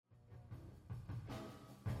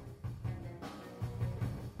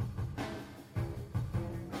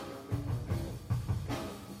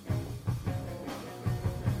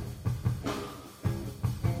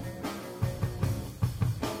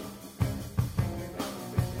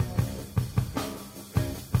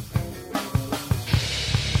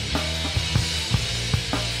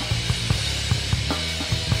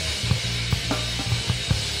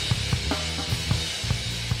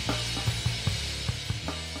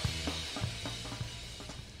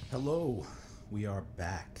Hello, we are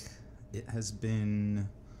back. It has been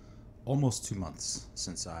almost 2 months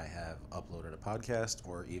since I have uploaded a podcast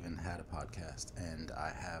or even had a podcast, and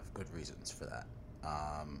I have good reasons for that.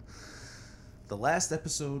 Um, the last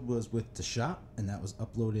episode was with The Shop, and that was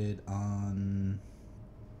uploaded on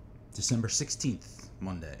December 16th,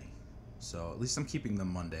 Monday. So at least I'm keeping the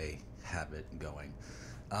Monday habit going.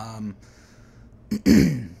 Um,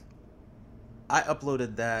 I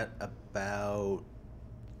uploaded that about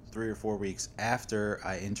 3 or 4 weeks after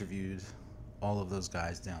I interviewed all of those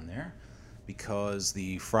guys down there, because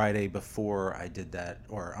the Friday before I did that,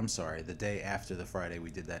 or I'm sorry, the day after the Friday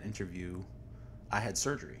we did that interview, I had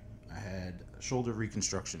surgery. I had shoulder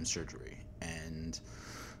reconstruction surgery. And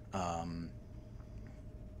um,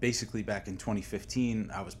 basically, back in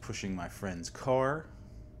 2015, I was pushing my friend's car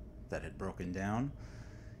that had broken down.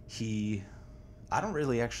 I don't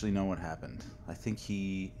really actually know what happened. I think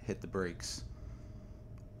he hit the brakes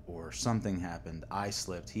or something happened. I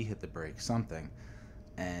slipped, he hit the brake, something,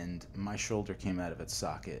 and my shoulder came out of its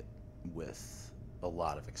socket with a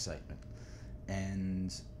lot of excitement.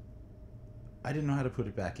 And I didn't know how to put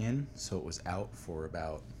it back in, so it was out for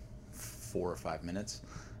about 4 or 5 minutes.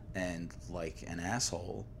 And like an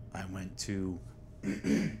asshole, I went to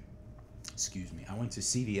excuse me, I went to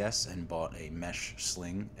CVS and bought a mesh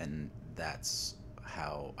sling, and that's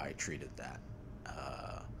how I treated that.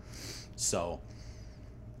 So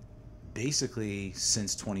basically,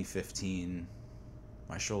 since 2015,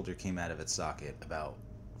 my shoulder came out of its socket about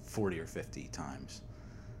 40 or 50 times.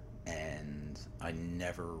 And I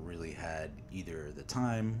never really had either the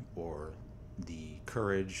time or the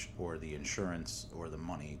courage or the insurance or the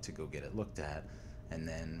money to go get it looked at. And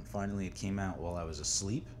then finally it came out while I was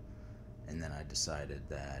asleep. And then I decided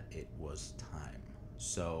that it was time.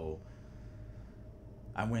 So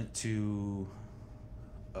I went to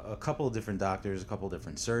a couple of different doctors, a couple of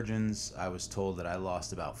different surgeons. I was told that I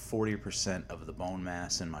lost about 40% of the bone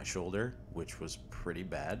mass in my shoulder, which was pretty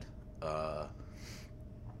bad.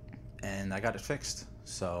 And I got it fixed.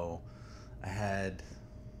 So I had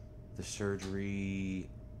the surgery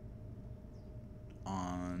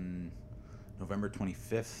on November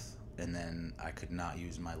 25th, and then I could not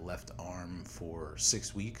use my left arm for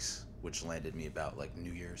 6 weeks, which landed me about like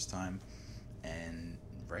New Year's time. And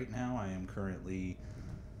right now I am currently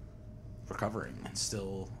recovering, and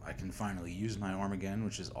still I can finally use my arm again,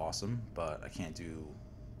 which is awesome, but I can't do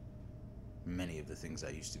many of the things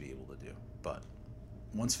I used to be able to do. But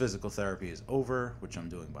once physical therapy is over, which I'm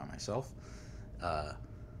doing by myself, it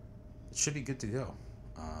should be good to go.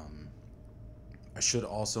 I should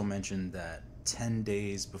also mention that 10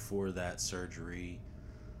 days before that surgery,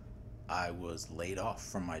 I was laid off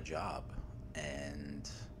from my job, and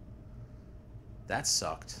that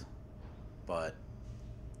sucked, but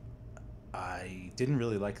I didn't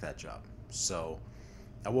really like that job. So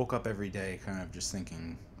I woke up every day kind of just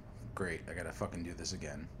thinking, great, I gotta fucking do this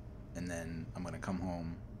again. And then I'm gonna come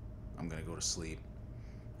home, I'm gonna go to sleep,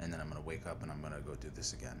 and then I'm gonna wake up and I'm gonna go do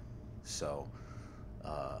this again. So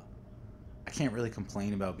I can't really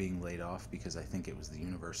complain about being laid off, because I think it was the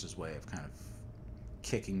universe's way of kind of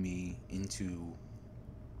kicking me into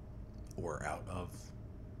or out of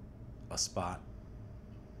a spot.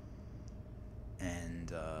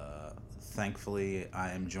 And thankfully,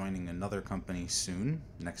 I am joining another company soon,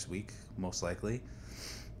 next week, most likely.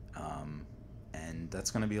 And that's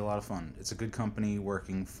going to be a lot of fun. It's a good company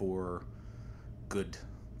working for good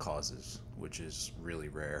causes, which is really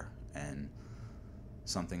rare, and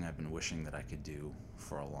something I've been wishing that I could do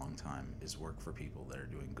for a long time is work for people that are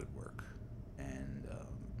doing good work. And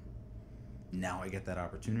now I get that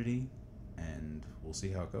opportunity, and we'll see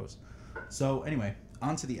how it goes. So anyway,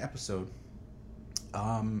 on to the episode.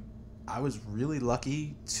 I was really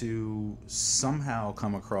lucky to somehow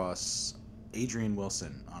come across Adrian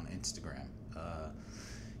Wilson on Instagram.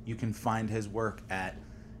 You can find his work at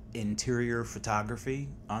Interior Photography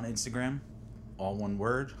on Instagram, all one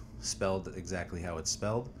word, spelled exactly how it's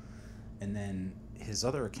spelled. And then his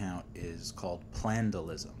other account is called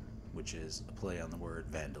Plandalism, which is a play on the word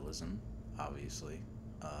vandalism, obviously.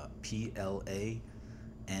 PLANNEDALISM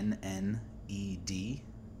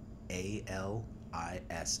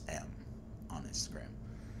on Instagram.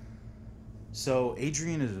 So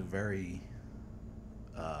Adrian is a very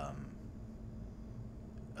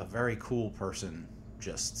cool person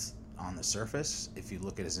just on the surface. If you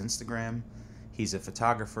look at his Instagram, he's a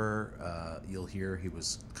photographer. You'll hear he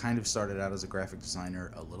was kind of started out as a graphic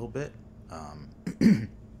designer a little bit,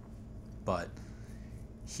 but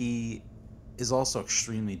he is also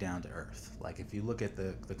extremely down to earth. Like, if you look at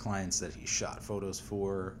the clients that he shot photos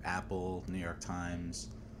for, Apple, New York Times,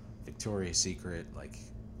 Victoria's Secret, like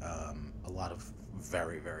a lot of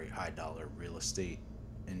very, very high dollar real estate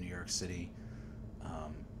in New York City.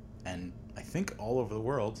 Um, and I think all over the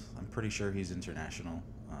world. I'm pretty sure he's international.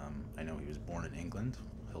 I know he was born in England.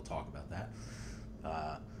 He'll talk about that.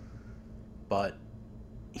 Uh, but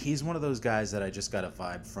he's one of those guys that I just got a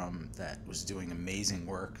vibe from that was doing amazing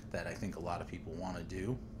work that I think a lot of people want to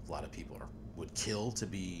do. A lot of people would kill to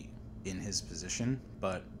be in his position,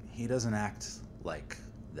 but he doesn't act like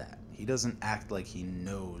that. He doesn't act like he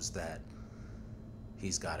knows that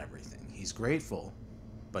he's got everything. He's grateful,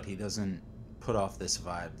 but he doesn't put off this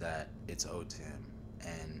vibe that it's owed to him.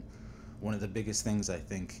 And one of the biggest things I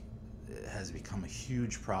think has become a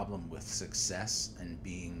huge problem with success and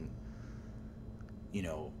being, you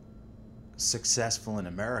know, successful in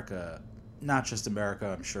America, not just America,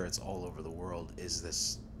 I'm sure it's all over the world, is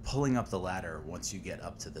this pulling up the ladder once you get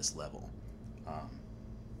up to this level. Um,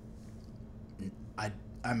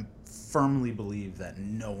 I'm firmly believe that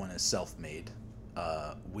no one is self-made.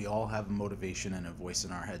 We all have a motivation and a voice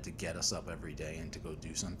in our head to get us up every day and to go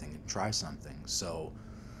do something and try something. So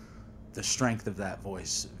the strength of that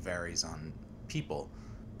voice varies on people,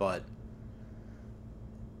 but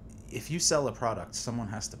if you sell a product, someone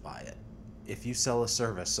has to buy it. If you sell a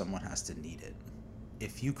service, someone has to need it.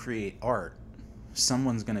 If you create art,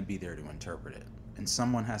 someone's going to be there to interpret it, and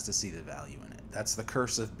someone has to see the value in it. That's the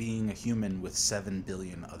curse of being a human with 7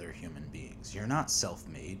 billion other human beings. You're not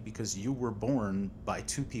self-made because you were born by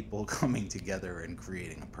two people coming together and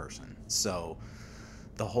creating a person. So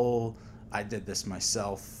the whole I did this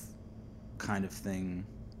myself kind of thing,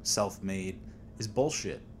 self-made, is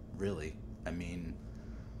bullshit, really. I mean,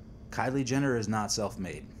 Kylie Jenner is not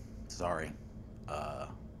self-made. Sorry.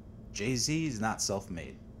 Jay-Z is not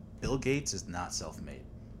self-made. Bill Gates is not self-made.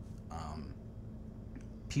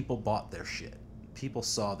 People bought their shit. People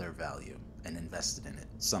saw their value and invested in it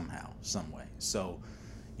somehow, some way. So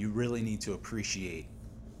you really need to appreciate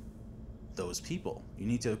those people. You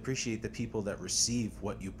need to appreciate the people that receive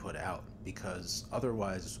what you put out, because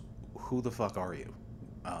otherwise, who the fuck are you?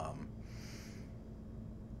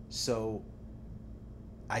 So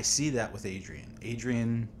I see that with Adrian.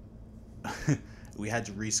 Adrian, we had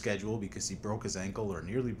to reschedule because he broke his ankle or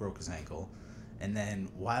nearly broke his ankle. And then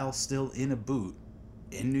while still in a boot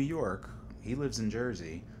in New York, he lives in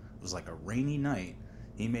Jersey, it was like a rainy night,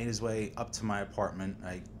 he made his way up to my apartment.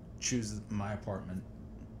 I choose my apartment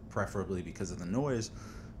preferably because of the noise,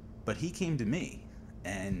 but he came to me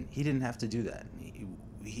and he didn't have to do that.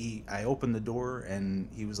 I opened the door and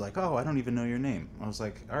he was like, "Oh, I don't even know your name." I was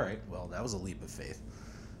like, "All right, well, that was a leap of faith."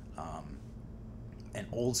 An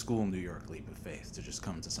old school New York leap of faith to just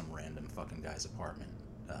come to some random fucking guy's apartment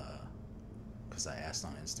because I asked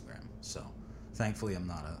on Instagram. So thankfully I'm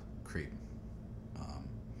not a creep.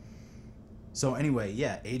 So anyway,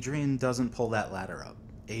 yeah, Adrian doesn't pull that ladder up.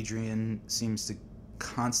 Adrian seems to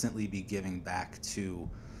constantly be giving back to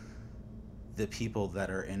the people that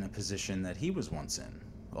are in a position that he was once in,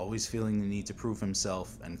 always feeling the need to prove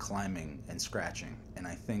himself and climbing and scratching. And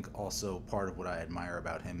I think also part of what I admire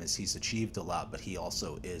about him is he's achieved a lot, but he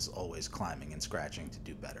also is always climbing and scratching to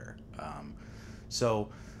do better. So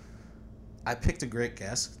I picked a great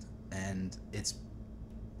guest, and it's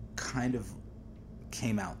kind of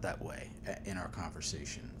came out that way in our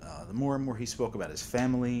conversation. The more and more he spoke about his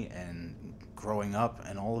family and growing up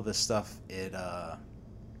and all of this stuff,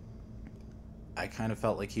 I kind of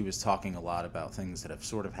felt like he was talking a lot about things that have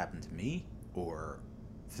sort of happened to me or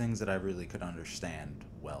things that I really could understand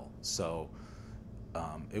well. So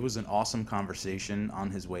it was an awesome conversation. On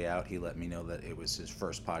his way out, he let me know that it was his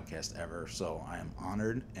first podcast ever. So I am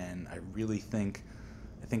honored, and I really think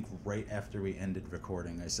right after we ended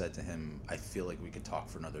recording, I said to him, I feel like we could talk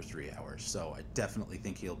for another 3 hours. So I definitely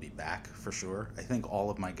think he'll be back for sure. I think all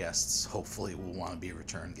of my guests hopefully will want to be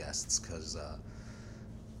return guests because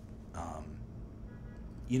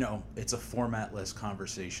you know, it's a formatless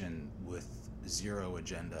conversation with zero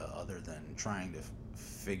agenda other than trying to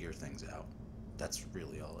figure things out. That's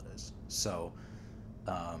really all it is. So,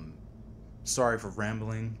 sorry for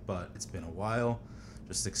rambling, but it's been a while.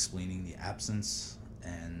 Just explaining the absence.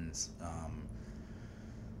 And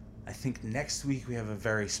I think next week we have a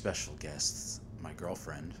very special guest, my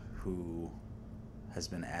girlfriend, who has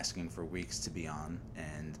been asking for weeks to be on.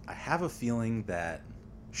 And I have a feeling that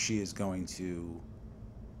she is going to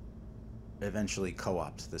eventually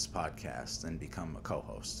co-opt this podcast and become a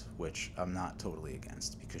co-host, which I'm not totally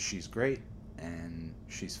against because she's great and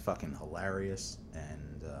she's fucking hilarious.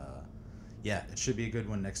 And yeah, it should be a good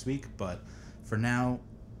one next week. But for now,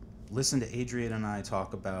 listen to Adrian and I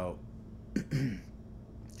talk about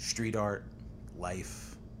street art,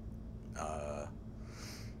 life,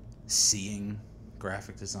 seeing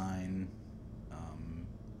graphic design,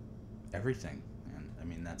 everything. And I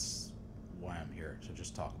mean, that's why I'm here, to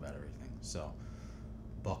just talk about everything. So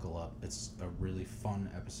buckle up. It's a really fun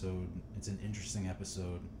episode. It's an interesting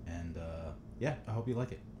episode. And yeah, I hope you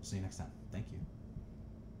like it. See you next time. Thank you.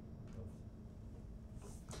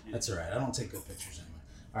 That's all right. I don't take good pictures anyway.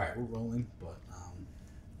 All right, we're rolling, but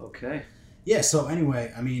Okay. yeah. So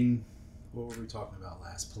anyway, I mean, what were we talking about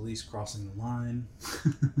last? Police crossing the line.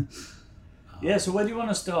 Yeah. So where do you want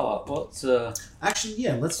to start? What? Actually,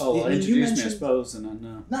 yeah. Let's. Oh, you introduce me, I mentioned- suppose, and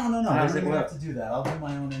then. No. How I does it don't work? have to do that. I'll do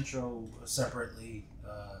my own intro separately,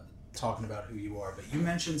 talking about who you are. But you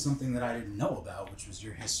mentioned something that I didn't know about, which was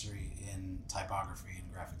your history in typography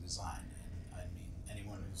and graphic design. And I mean,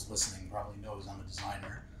 anyone who's listening probably knows I'm a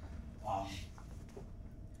designer,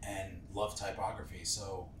 and love typography.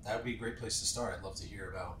 So that would be a great place to start. I'd love to hear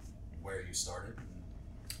about where you started.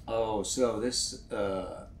 Oh, so this.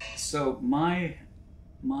 So my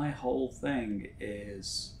whole thing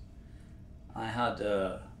is, I had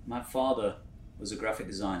my father was a graphic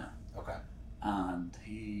designer, Okay. and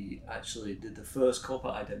he actually did the first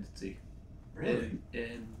corporate identity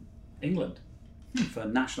in England for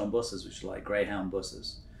national buses, which are like Greyhound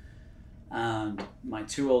buses. And my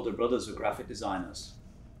two older brothers were graphic designers.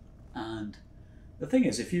 And the thing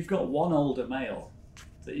is, if you've got one older male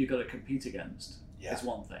that you've got to compete against, Yeah. it's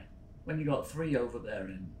one thing. When you got three over there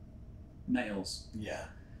in males, Yeah.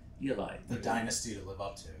 you're like The dynasty to live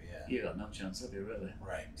up to. Yeah. you got no chance, have you really?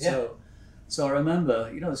 Right. So I remember,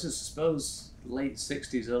 this is, I suppose, late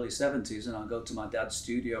 60s, early 70s, and I'd go to my dad's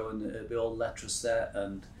studio and it'd be all letter set,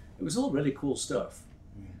 and it was all really cool stuff.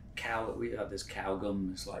 We had this cow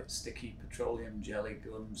gum, this like sticky petroleum jelly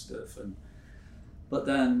gum stuff, but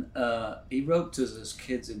then he roped us as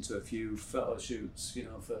kids into a few photo shoots,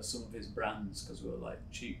 for some of his brands, because we were like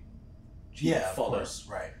cheap Yeah. Of fodder. course.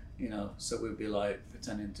 Right. So we'd be like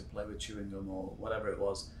pretending to play with chewing gum or whatever it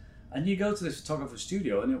was. And you go to this photographer's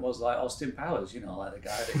studio and it was like Austin Powers, like the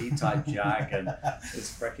guy at the E-Type Jag, and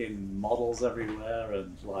there's freaking models everywhere,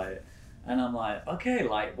 and I'm like, okay,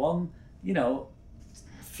 like one,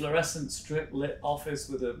 fluorescent strip lit office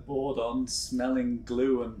with a board on, smelling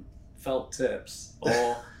glue and felt tips,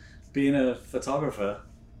 or being a photographer.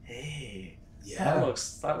 Hey, Yeah. that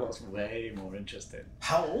looks way more interesting.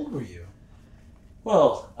 How old were you?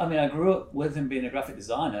 Well, I mean, I grew up with him being a graphic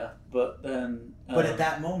designer, but then. But at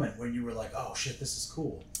that moment when you were like, oh shit, this is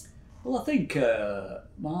cool. Well, I think it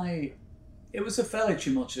was a fairly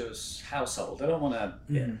tumultuous household. I don't want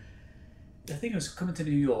to. Mhm. Yeah. I think it was coming to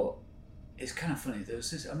New York. It's kind of funny.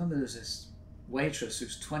 I remember there was this waitress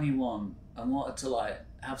who's 21 and wanted to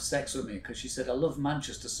have sex with me because she said, I love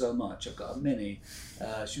Manchester so much. I've got a mini.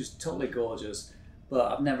 She was totally gorgeous,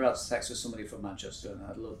 but I've never had sex with somebody from Manchester, and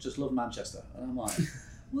I just love Manchester. And I'm like,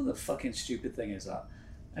 what the fucking stupid thing is that?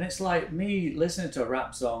 And it's like me listening to a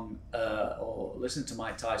rap song or listening to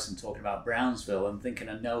Mike Tyson talking about Brownsville and thinking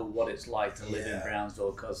I know what it's like to live in Yeah.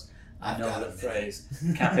 Brownsville because I I've know got the a minute.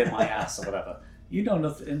 phrase cap in my ass or whatever. You know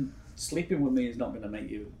nothing. Sleeping with me is not going to make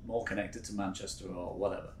you more connected to Manchester or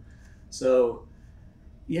whatever. So,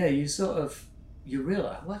 yeah, you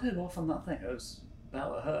realise, where did I go off on that thing? It was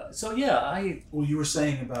about her. So, yeah, Well, you were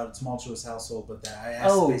saying about a tumultuous household, but that I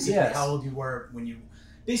asked basically yes. how old you were when you.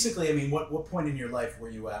 Basically, I mean, what point in your life were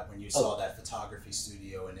you at when you saw that photography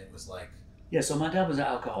studio and it was like. Yeah, so my dad was an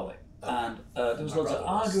alcoholic, and there was My loads of brother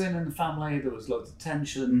was. arguing in the family, there was loads of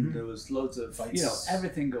tension, Mhm. there was loads of, Fights.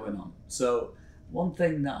 everything going on. So one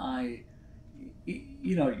thing that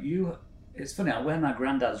it's funny, I wear my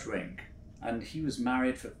granddad's ring, and he was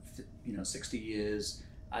married for, 60 years.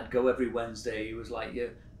 I'd go every Wednesday. He was like your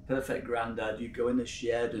perfect granddad. You'd go in the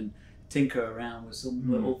shed and tinker around with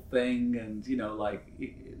some little thing, and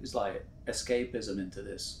it was like escapism into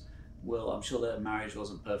this. Well, I'm sure their marriage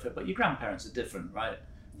wasn't perfect, but your grandparents are different, right?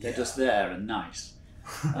 They're just there and nice.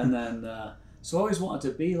 And then, so I always wanted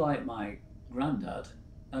to be like my granddad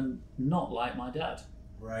and not like my dad,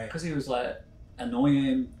 Right. because he was like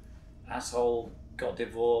annoying, asshole, got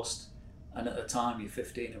divorced, and at the time you're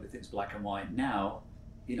 15, everything's black and white. Now,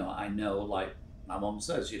 I know, like my mom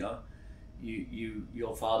says,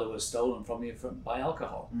 your father was stolen from you by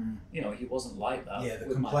alcohol. He wasn't like that. Yeah, the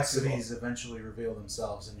with my complexities eventually reveal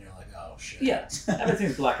themselves, and you're like, oh shit. Yeah,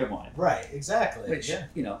 everything's black and white. Right. Exactly. Which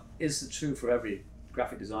yeah. is true for every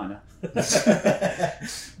graphic designer.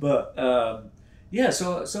 But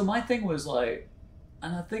so my thing was like,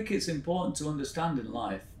 and I think it's important to understand in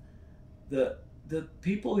life that the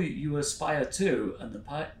people you aspire to and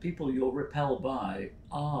the people you're repelled by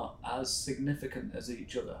are as significant as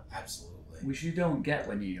each other, Absolutely. which you don't get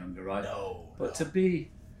when you're younger, right? No. But to be,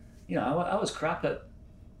 I was crap at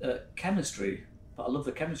chemistry but I loved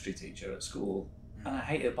the chemistry teacher at school, and I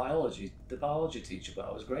hated the biology teacher, but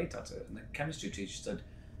I was great at it. And the chemistry teacher said,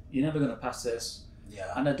 "You're never going to pass this,"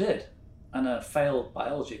 Yeah. and I did, and I failed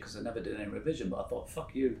biology because I never did any revision. But I thought,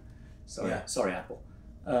 "Fuck you," sorry, Apple.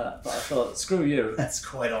 But I thought, screw you. That's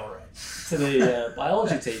quite all right. To the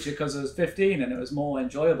biology teacher, because I was 15 and it was more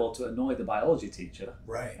enjoyable to annoy the biology teacher.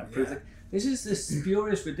 Right. And prove that this is this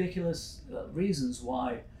spurious, ridiculous reasons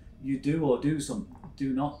why you do or do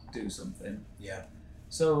not do something. Yeah.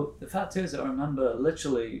 So the fact is that I remember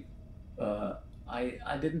literally,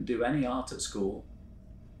 I didn't do any art at school,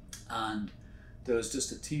 and there was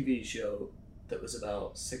just a TV show that was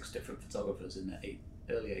about 6 different photographers in the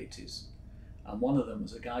early 80s. And one of them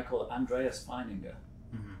was a guy called Andreas Feininger.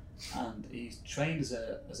 Mm-hmm. And he trained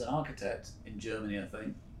as an architect in Germany, I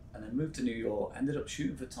think, and then moved to New York, ended up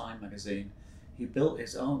shooting for Time magazine. He built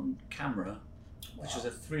his own camera, which is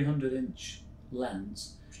a 300-inch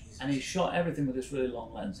lens, Jesus. and he shot everything with this really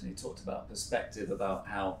long lens. And he talked about perspective, about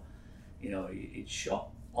how, he'd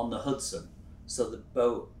shot on the Hudson, so the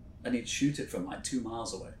boat, and he'd shoot it from like 2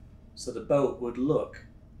 miles away. So the boat would look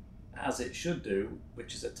as it should do,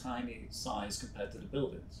 which is a tiny size compared to the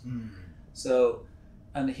buildings. Mm. So,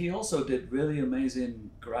 and he also did really amazing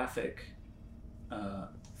graphic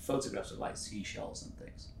photographs of like seashells and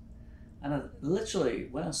things. And I, literally,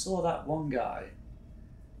 when I saw that one guy,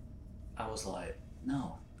 I was like,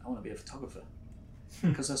 no, I want to be a photographer.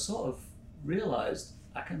 Because I sort of realized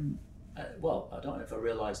I can, I don't know if I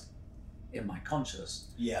realized in my conscious,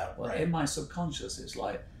 Yeah, but right. in my subconscious, it's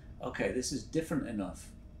like, okay, this is different enough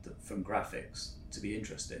from graphics to be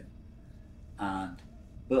interesting,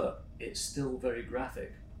 but it's still very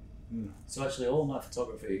graphic. Mm. So actually, all my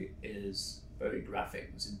photography is very graphic.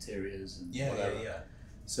 It's interiors and whatever. Yeah.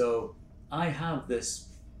 So I have this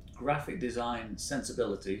graphic design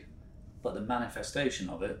sensibility, but the manifestation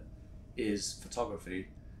of it is photography,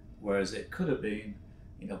 whereas it could have been,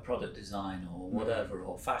 product design or whatever,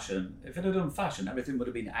 or fashion. If it had done fashion, everything would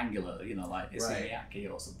have been angular, like Issey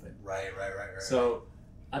Miyake or something. Right. So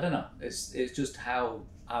I don't know. It's just how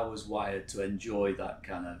I was wired to enjoy that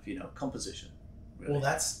kind of composition. Really. Well,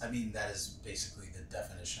 that is basically the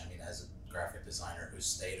definition. I mean, as a graphic designer who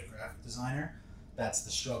stayed a graphic designer, that's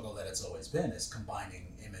the struggle that it's always been, is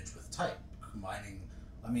combining image with type.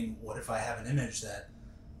 What if I have an image that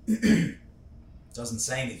doesn't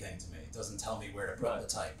say anything to me? It doesn't tell me where to put the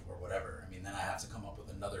type or whatever. Then I have to come up with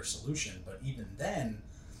another solution. But even then,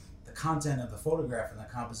 the content of the photograph and the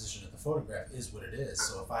composition of the photograph is what it is.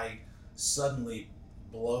 So if I suddenly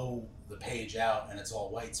blow the page out and it's all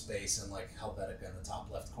white space and like Helvetica in the top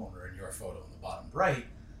left corner and your photo in the bottom right,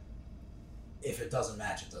 if it doesn't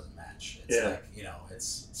match, it doesn't match.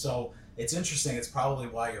 It's interesting. It's probably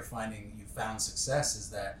why you found success, is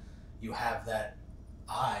that you have that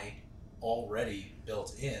eye already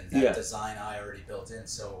built in, that design eye already built in.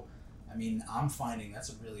 So I'm finding that's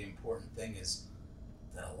a really important thing, is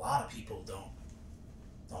that a lot of people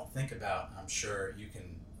don't think about. I'm sure you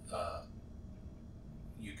can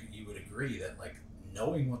you would agree that like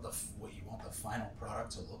knowing what you want the final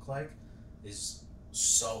product to look like is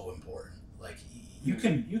so important. Like you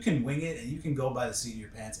can wing it and you can go by the seat of your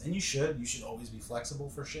pants, and you should always be flexible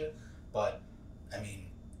for shit. But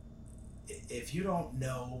if you don't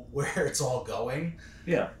know where it's all going,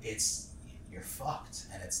 you're fucked,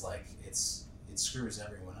 and it's like it screws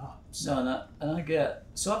everyone up. So. No, and I get.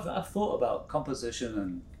 So I've thought about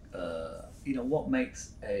composition and what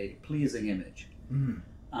makes a pleasing image,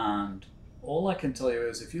 and all I can tell you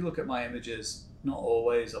is, if you look at my images, not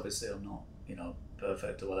always, obviously I'm not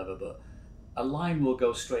perfect or whatever, but a line will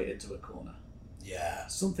go straight into a corner. Yeah.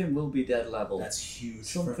 Something will be dead level. That's huge.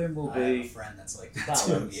 Something will I be have a friend that's like that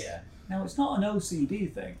too. Yeah. Now, it's not an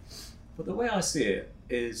OCD thing, but the way I see it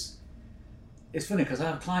is, it's funny because I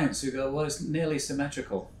have clients who go, well, it's nearly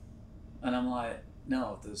symmetrical. And I'm like,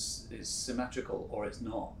 no, it's symmetrical or it's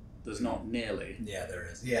not. There's not nearly. Yeah, there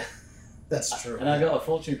is. Yeah, that's true. And I got a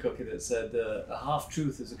fortune cookie that said a half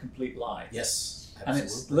truth is a complete lie. Yes, absolutely. And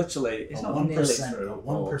it's literally, it's not 1%, nearly true. A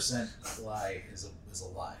 1% lie is a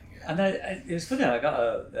lie. Yeah. And it's funny, I got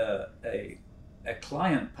a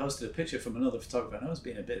client posted a picture from another photographer, and I was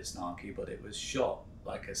being a bit snarky, but it was shot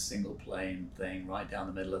like a single plane thing right down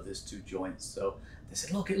the middle of this 2 joints. So they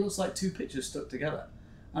said, look, it looks like 2 pictures stuck together.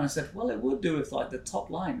 And I said, well, it would do if like the top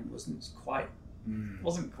line wasn't quite,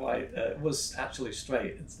 it was actually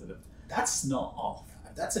straight instead of that's not off.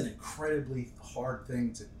 That's an incredibly hard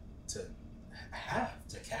thing to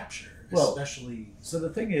capture, well, especially. So the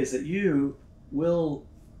thing is that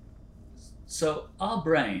so our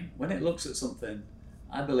brain, when it looks at something,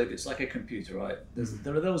 I believe it's like a computer, right?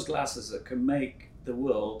 There are those glasses that can make the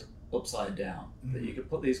world upside down. That you could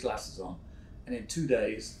put these glasses on, and in 2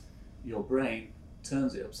 days, your brain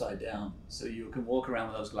turns it upside down, so you can walk around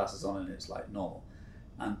with those glasses on, and it's like normal.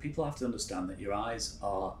 And people have to understand that your eyes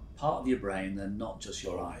are part of your brain; they're not just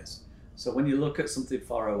your eyes. So when you look at something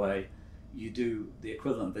far away, you do the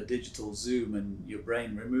equivalent of a digital zoom, and your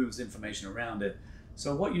brain removes information around it.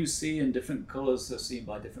 So what you see in different colors are seen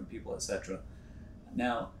by different people, etc.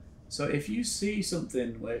 Now, so if you see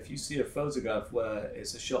something where, if you see a photograph where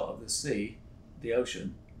it's a shot of the sea, the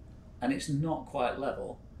ocean, and it's not quite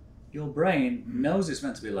level, your brain knows it's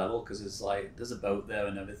meant to be level because it's like there's a boat there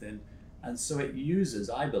and everything, and so it uses,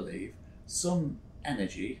 I believe, some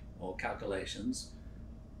energy or calculations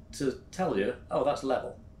to tell you, oh, that's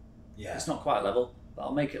level. Yeah. It's not quite level, but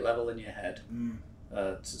I'll make it level in your head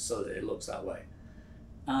so that it looks that way.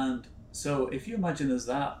 And so if you imagine there's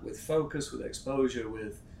that with focus, with exposure,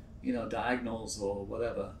 with, you know, diagonals or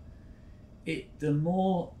whatever, the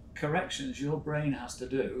more corrections your brain has to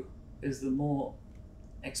do is the more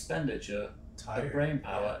expenditure of brain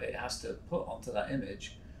power it has to put onto that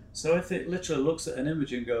image. So if it literally looks at an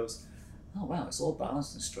image and goes, oh wow, it's all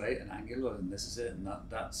balanced and straight and angular, and this is it, and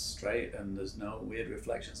that's straight, and there's no weird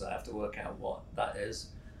reflections, I have to work out what that is,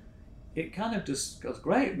 it kind of just goes,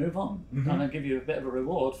 great, move on. Kind of give you a bit of a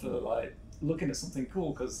reward for like looking at something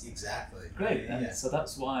cool, because exactly, great. And so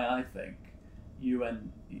that's why I think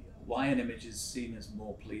why an image is seen as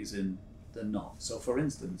more pleasing than not. So for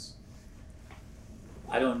instance,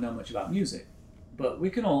 I don't know much about music, but we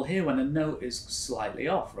can all hear when a note is slightly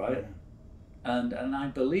off, right? And I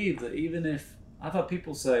believe that even if I've had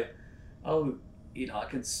people say, oh, you know, I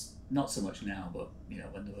can, not so much now, but you know,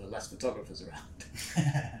 when there were less photographers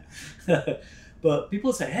around. But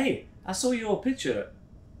people say, hey, I saw your picture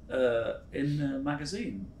in a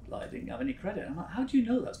magazine, like, I didn't have any credit. I'm like, how do you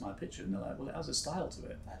know that's my picture? And they're like, well, it has a style to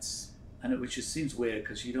it. Which just seems weird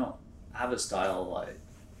because you don't have a style. Like,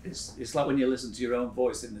 it's like when you listen to your own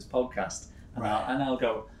voice in this podcast, and I'll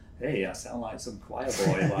go, hey, I sound like some choir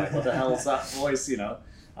boy. Like, what the hell's that voice? You know,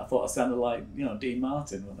 I thought I sounded like, you know, Dean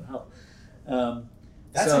Martin. What the hell?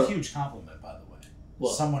 That's a huge compliment, by the way.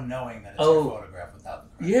 What? Someone knowing that it's your photograph without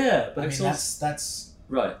the credit. Yeah, but I it's mean, also, that's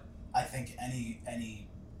right. I think any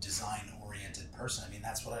design-oriented person. I mean,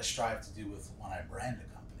 that's what I strive to do with when I brand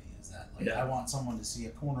a company. Is that like I want someone to see a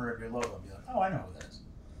corner of your logo and be like, oh, I know who that is.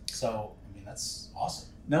 So I mean, that's awesome.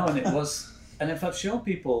 No, and it was. And if I've shown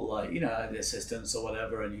people, like, you know, the assistants or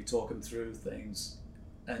whatever, and you talk them through things,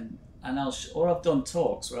 and or I've done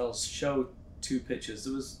talks where I'll show two pictures.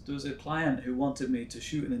 There was a client who wanted me to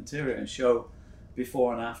shoot an interior and show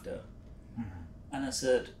before and after, and I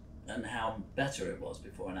said, and how better it was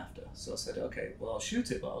before and after. So I said, okay, well, I'll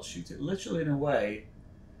shoot it, but I'll shoot it literally in a way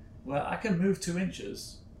where I can move 2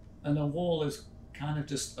 inches, and a wall is kind of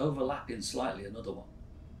just overlapping slightly another one,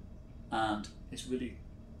 and it's really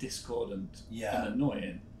discordant and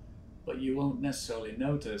annoying, but you won't necessarily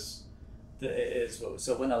notice that it is.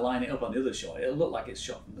 So when I line it up on the other shot, it'll look like it's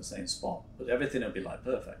shot from the same spot, but everything will be like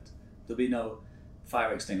perfect. There'll be no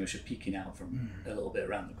fire extinguisher peeking out from a little bit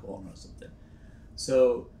around the corner or something.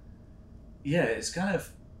 So yeah,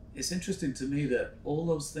 it's interesting to me that all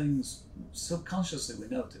those things subconsciously we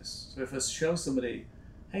notice. So if I show somebody,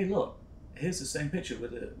 hey, look, here's the same picture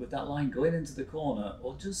with that line going into the corner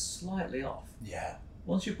or just slightly off. Yeah.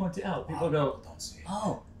 Once you point it out, people go, don't see it.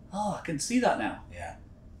 oh, I can see that now. Yeah.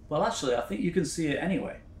 Well, actually, I think you can see it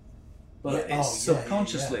anyway, but it's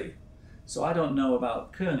subconsciously. So I don't know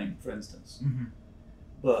about kerning, for instance,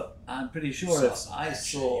 but I'm pretty sure if I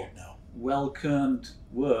saw well-kerned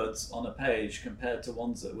words on a page compared to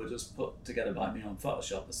ones that were just put together by me on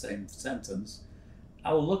Photoshop, the same sentence,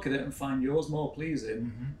 I will look at it and find yours more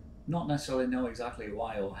pleasing, not necessarily know exactly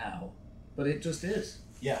why or how, but it just is.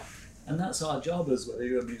 Yeah. And that's our job, as whether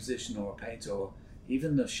you're a musician or a painter or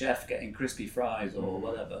even the chef getting crispy fries or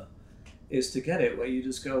whatever, is to get it where you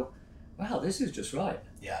just go, wow, this is just right.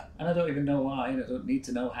 Yeah. And I don't even know why, and I don't need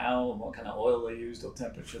to know how and what kind of oil they used or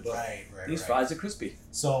temperature, but these fries are crispy.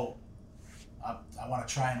 So I want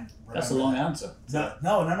to try and remember. That's a long answer.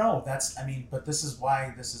 No. But this is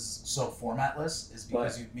why this is so formatless, is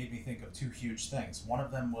because you made me think of 2 huge things. One of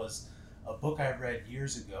them was a book I read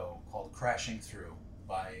years ago called Crashing Through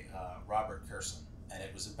by Robert Kurson, and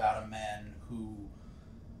it was about a man who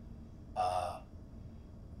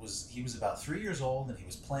was about 3 years old, and he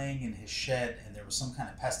was playing in his shed, and there was some kind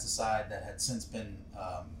of pesticide that had since been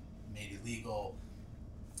made illegal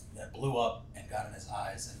that blew up and got in his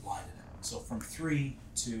eyes and blinded him. So from 3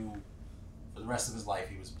 to for the rest of his life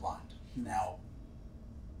he was blind. Now,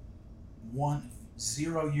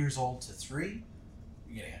 0 years old to 3,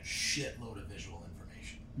 you're getting a shitload of visual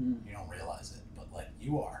information. You don't realize it, but like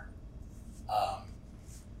you are.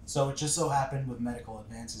 So it just so happened with medical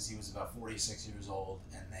advances, he was about 46 years old,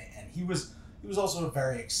 and he was also a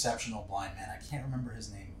very exceptional blind man. I can't remember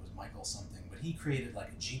his name. It was Michael something, but he created like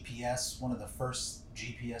a GPS, one of the first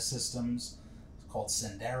GPS systems called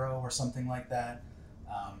Sendero or something like that.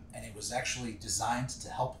 And it was actually designed to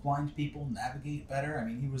help blind people navigate better. I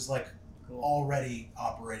mean, he was like already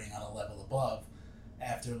operating on a level above.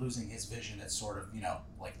 After losing his vision, it sort of,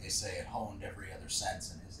 like they say, it honed every other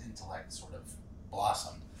sense and his intellect sort of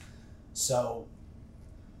blossomed. So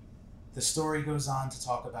the story goes on to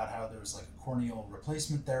talk about how there was like a corneal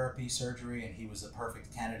replacement therapy surgery, and he was a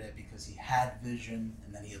perfect candidate because he had vision,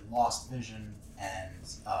 and then he had lost vision, and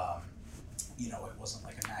it wasn't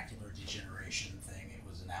like a macular degeneration thing. It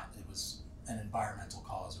was an environmental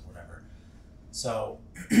cause or whatever. So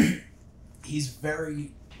he's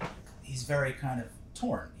very kind of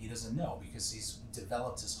torn. He doesn't know because he's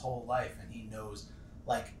developed his whole life, and he knows,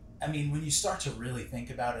 when you start to really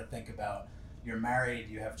think about you're married,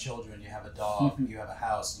 you have children, you have a dog, you have a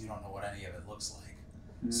house, you don't know what any of it looks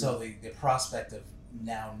like. So the prospect of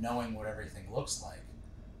now knowing what everything looks like,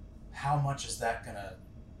 how much is that going to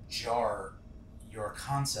jar your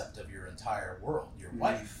concept of your entire world, your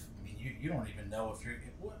life? I mean, you don't even know if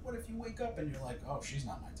what if you wake up and you're like, oh, she's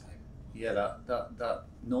not my type. Yeah, that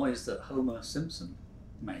noise that Homer Simpson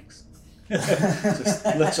makes. just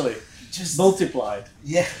literally multiplied.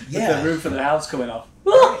 Yeah. With the roof of the house coming off.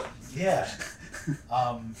 Yeah.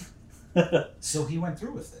 So he went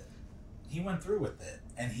through with it.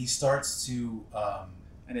 And he starts to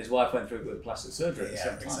and his wife went through it with plastic surgery at the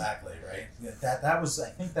same time. Exactly, right? I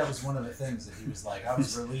think that was one of the things that he was like, I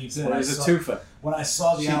was relieved. So he's a twofer. When I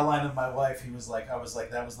saw the outline of my wife, I was like,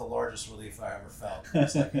 that was the largest relief I ever felt. He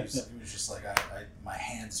was just like, my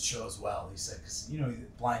hands chose well. He said, because,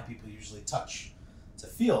 blind people usually touch to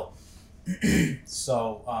feel.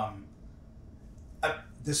 So,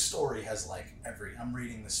 this story has I'm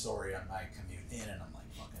reading the story on my commute in, and I'm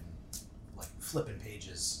flipping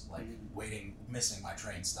pages, missing my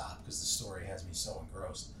train stop because the story has me so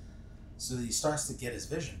engrossed. So he starts to get his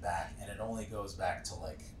vision back, and it only goes back to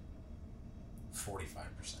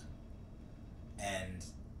 45%. And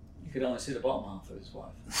you could only see the bottom half of his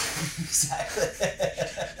wife. Exactly.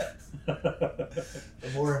 The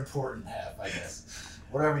more important half, I guess.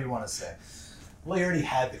 Whatever you want to say. Well, he already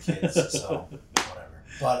had the kids, so whatever.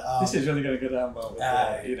 But this is really going to go down well.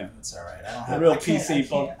 It's all right. I don't have a real PC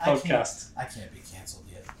podcast. I can't be canceled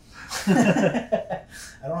yet.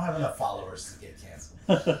 I don't have enough followers to get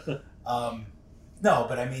canceled. No,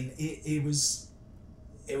 but I mean, it was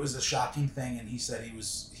a shocking thing, and he said he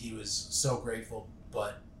was so grateful,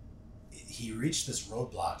 but he reached this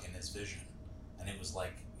roadblock in his vision, and it was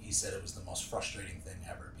he said it was the most frustrating thing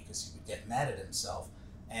ever because he would get mad at himself.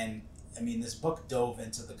 And I mean, this book dove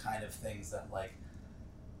into the kind of things that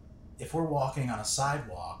if we're walking on a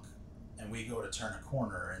sidewalk and we go to turn a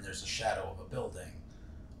corner and there's a shadow of a building,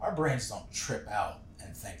 our brains don't trip out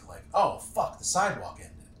and think oh, fuck, the sidewalk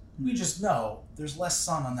ended. We just know there's less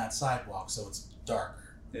sun on that sidewalk, so it's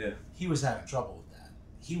darker. Yeah. He was having trouble with that.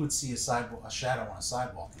 He would see a shadow on a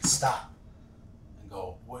sidewalk and stop and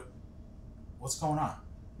go, what's going on?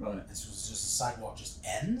 Right. This was just the sidewalk just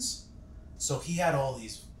ends? So he had all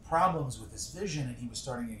these problems with his vision, and he was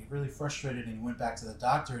starting to get really frustrated, and he went back to the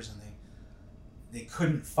doctors, and they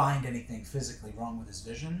couldn't find anything physically wrong with his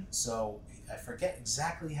vision. So I forget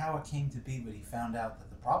exactly how it came to be, but he found out that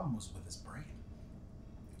the problem was with his brain.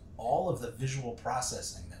 All of the visual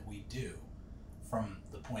processing that we do from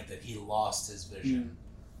the point that he lost his vision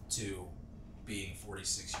to being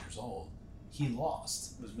 46 years old, he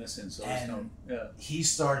lost. Was missing, so he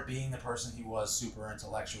started being the person he was, super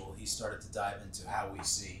intellectual. He started to dive into how we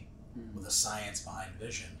see with the science behind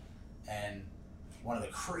vision. And one of the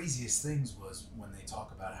craziest things was when they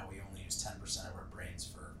talk about how we only use 10% of our brains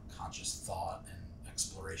for conscious thought and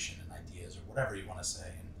exploration and ideas, or whatever you want to say,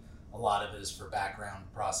 and a lot of it is for background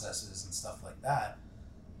processes and stuff like that.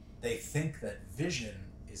 They think that vision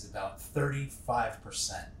is about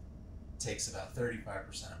 35%, takes about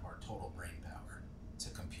 35% of our total brain power to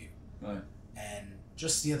compute. Right. And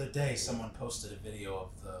just the other day, someone posted a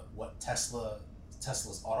video of what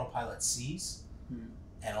Tesla's autopilot sees,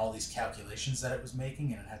 and all these calculations that it was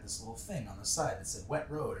making, and it had this little thing on the side that said wet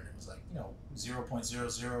road, and it was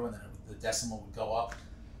 0.00, and then the decimal would go up.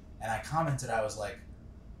 And I commented, I was like,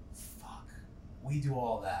 fuck, we do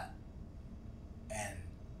all that and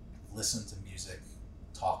listen to music,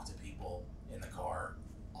 talk to people in the car.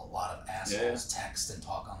 A lot of assholes text and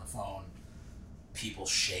talk on the phone. People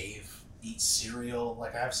shave, eat cereal.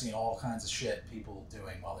 I've seen all kinds of shit people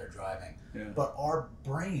doing while they're driving. Yeah. But our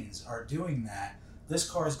brains are doing that. this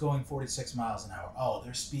car is going 46 miles an hour. Oh,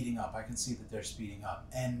 they're speeding up. I can see that they're speeding up.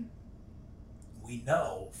 And we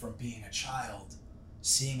know from being a child,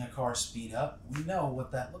 seeing a car speed up, we know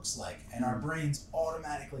what that looks like. And our brains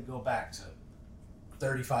automatically go back to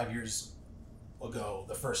 35 years ago,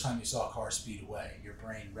 the first time you saw a car speed away. Your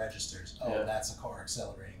brain registers, that's a car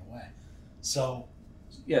accelerating away. So...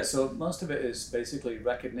 Yeah, so most of it is basically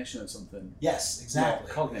recognition of something. Yes, exactly.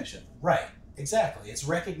 Not cognition. Right, exactly. It's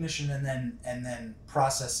recognition and then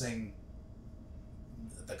processing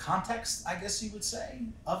the context, I guess you would say,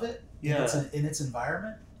 of it in its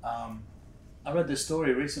environment. I read this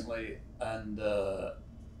story recently, and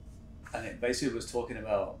it basically was talking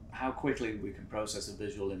about how quickly we can process a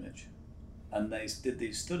visual image. And they did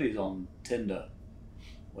these studies on Tinder,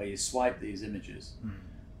 where you swipe these images,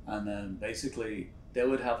 and then basically they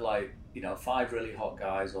would have 5 really hot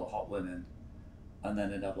guys or hot women, and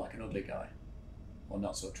then they'd have an ugly guy, or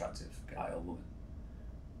not so attractive guy or woman,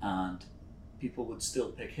 and people would still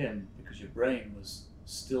pick him because your brain was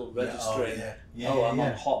still registering. I'm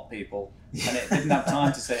on hot people, and it didn't have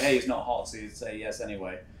time to say, hey, he's not hot, so you'd say yes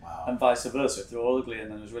anyway. Wow. And vice versa. If they're all ugly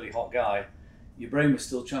and then there's a really hot guy, your brain was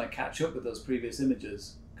still trying to catch up with those previous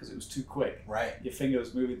images because it was too quick. Right. Your finger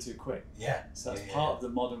was moving too quick. Yeah. So that's part of the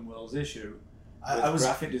modern world's issue I with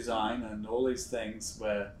graphic design and all these things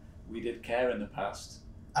where we did care in the past.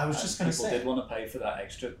 I was just going to say. People did want to pay for that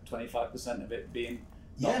extra 25% of it being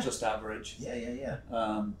not just average. Yeah.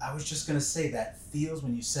 I was just going to say that feels,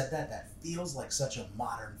 when you said that feels like such a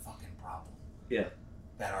modern fucking problem. Yeah.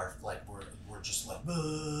 That are we're just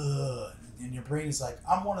ugh. And your brain is like,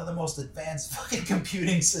 I'm one of the most advanced fucking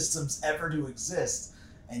computing systems ever to exist,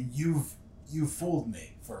 and you've fooled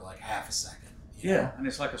me for half a second. You know? And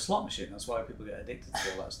it's like a slot machine. That's why people get addicted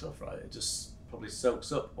to all that stuff, right? It just probably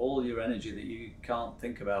soaks up all your energy that you can't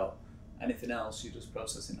think about anything else. You're just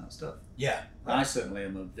processing that stuff. Yeah. Right. I certainly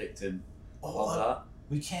am a victim of that.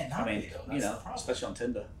 We can't not be, though. That's especially on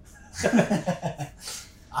Tinder.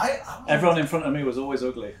 Everyone in front of me was always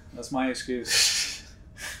ugly. That's my excuse.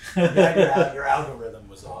 Your algorithm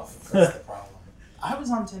was off. That's the problem. I was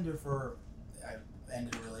on Tinder I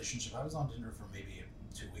ended a relationship. I was on Tinder for maybe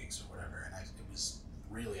 2 weeks or whatever, and it was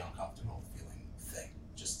really uncomfortable feeling thing.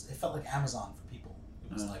 It felt like Amazon for people.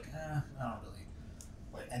 It was I don't really.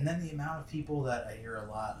 And then the amount of people that I hear a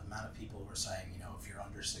lot, the amount of people who are saying, if you're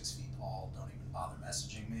under 6 feet tall, don't even bother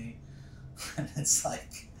messaging me. And it's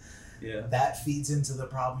that feeds into the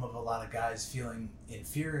problem of a lot of guys feeling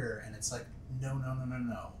inferior, and it's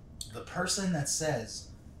no. The person that says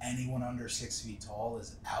anyone under 6 feet tall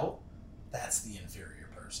is out, that's the inferior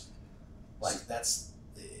person.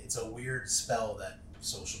 It's a weird spell that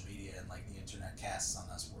social media and the internet casts on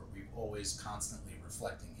us, where we're always constantly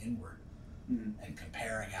reflecting inward and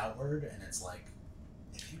comparing outward, and it's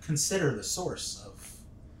if you consider the source of...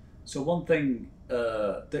 So one thing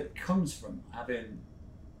that comes from having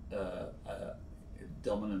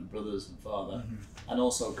dominant brothers and father, and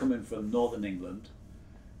also coming from Northern England,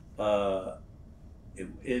 it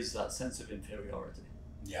is that sense of inferiority.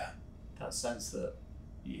 Yeah. That sense that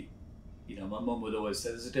my mum would always say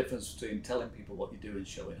there's a difference between telling people what you do and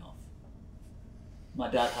showing off. My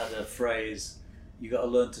dad had a phrase, you got to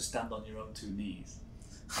learn to stand on your own 2 knees.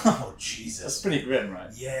 Oh, Jesus. That's pretty grim,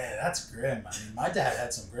 right? Yeah, that's grim. I mean, my dad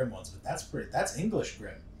had some grim ones, but that's English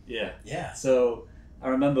grim. Yeah. Yeah. So I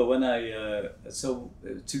remember when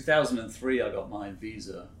 2003, I got my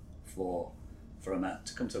visa to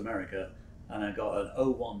come to America, and I got an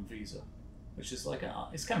O1 visa, which is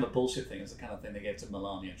it's kind of a bullshit thing. It's the kind of thing they gave to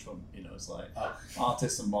Melania Trump. It's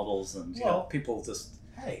artists and models and people just.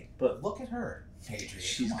 Hey, but look at her, Adrian.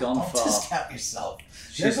 She's gone far. Don't discount yourself.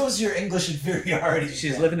 There goes your English inferiority.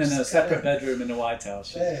 She's living in a separate bedroom in the White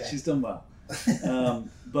House. She's done well.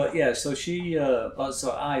 But yeah, so the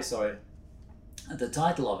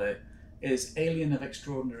title of it is Alien of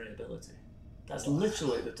Extraordinary Ability. That's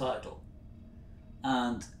literally the title.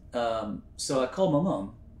 And so I called my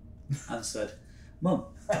mum and said, Mum,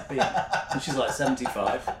 and she's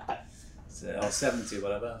 75, or 70,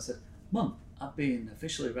 whatever. I said, Mum, I've been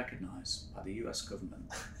officially recognised by the US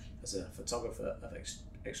government as a photographer of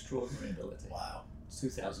extraordinary ability. Wow. It's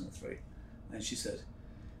 2003. And she said,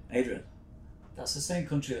 Adrian, that's the same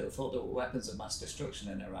country that thought there were weapons of mass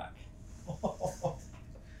destruction in Iraq.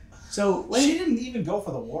 So she didn't even go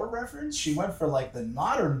for the war reference. She went for the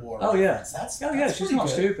modern war. Oh reference. Yeah. She's not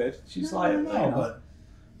stupid. She's but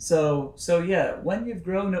so yeah. When you've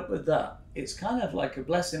grown up with that, it's kind of like a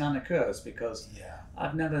blessing and a curse, because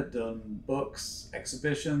I've never done books,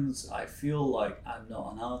 exhibitions. I feel like I'm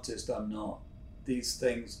not an artist. I'm not these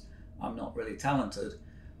things. I'm not really talented.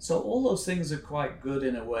 So all those things are quite good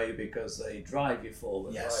in a way because they drive you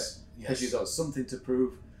forward, right? Yes. Because you've got something to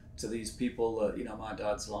prove to these people that, you know, my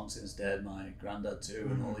dad's long since dead, my granddad too,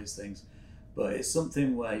 and all these things. But it's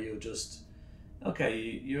something where you're just, okay,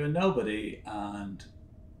 you're a nobody, and,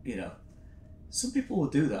 you know, some people will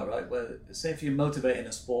do that, right? Where, say, if you're motivating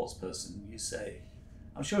a sports person, you say,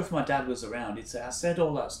 I'm sure if my dad was around, he'd say, I said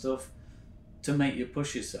all that stuff to make you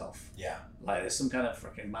push yourself. Yeah. Like, there's some kind of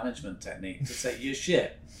freaking management technique to say, you're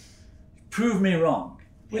shit. Prove me wrong.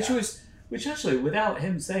 Which actually, without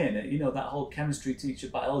him saying it, you know, that whole chemistry teacher,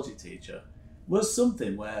 biology teacher, was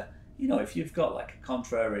something where, you know, if you've got like a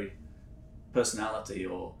contrary personality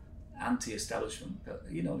or anti-establishment,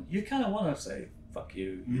 you know, you kind of want to say, fuck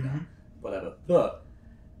you, you know, whatever. But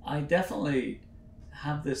I definitely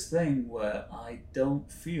have this thing where I don't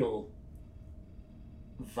feel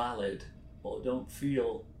valid or don't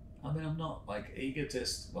feel, I mean, I'm not like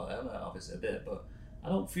egotist, whatever, obviously a bit, but I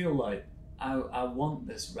don't feel like I want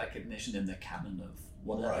this recognition in the canon of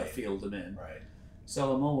whatever field I'm in. Right.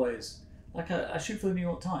 So I'm always, like, I shoot for the New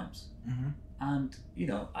York Times. And, you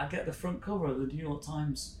know, I get the front cover of the New York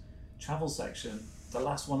Times travel section, the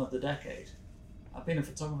last one of the decade. I've been a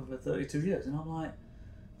photographer for 32 years, and I'm like,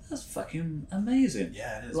 that's fucking amazing.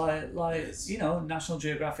 Yeah, it is. Like you know, National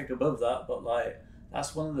Geographic above that, but like,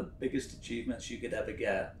 that's one of the biggest achievements you could ever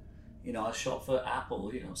get. You know, I shot for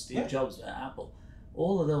Apple, you know, Steve Jobs at Apple.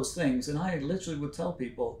 All of those things, and I literally would tell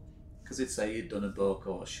people, because they'd say you'd done a book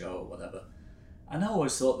or a show or whatever, and I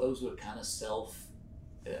always thought those were kind of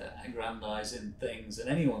self-aggrandizing things, and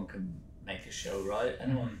anyone can make a show, right?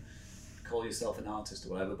 Anyone call yourself an artist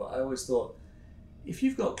or whatever, but I always thought, if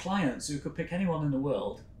you've got clients who could pick anyone in the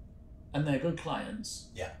world, and they're good clients,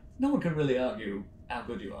 no one can really argue how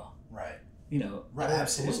good you are. Right. You know,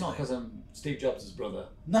 absolutely. It's not because I'm Steve Jobs' brother.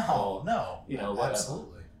 No, you know, whatever.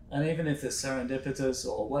 Absolutely. And even if it's serendipitous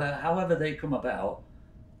or whatever, however they come about,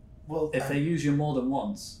 well, if they use you more than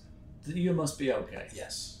once, you must be okay.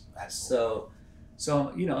 Yes, absolutely.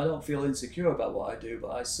 So you know, I don't feel insecure about what I do,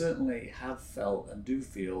 but I certainly have felt and do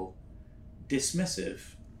feel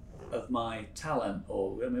dismissive of my talent.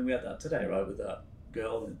 Or, I mean, we had that today, right, with that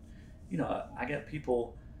girl, and you know, I get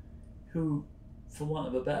people who, for want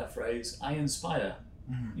of a better phrase, I inspire.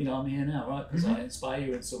 You know, I'm here now, right? Because I inspire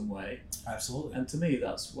you in some way. Absolutely. And to me,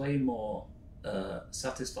 that's way more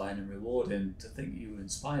satisfying and rewarding to think you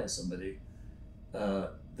inspire somebody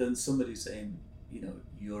than somebody saying, you know,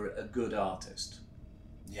 you're a good artist.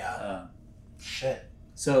 Yeah. Shit.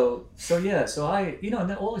 So I, you know,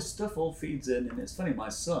 and all this stuff all feeds in, and it's funny. My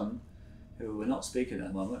son, who we're not speaking at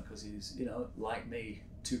the moment because he's, you know, like me,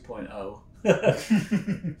 2.0,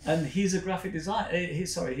 and he's a graphic designer.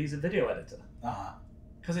 He's a video editor.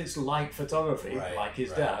 Because it's like photography, like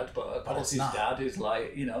his dad, but of course his dad is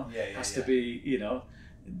like, you know, has to be, you know,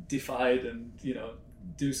 defied and, you know,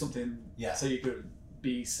 do something so you could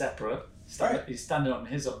be separate. He's standing on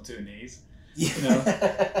his own two knees, you know,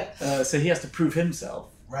 so he has to prove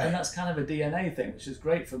himself. And that's kind of a DNA thing, which is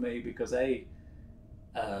great for me because people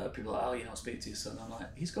are like, oh, you know, speak to your son. I'm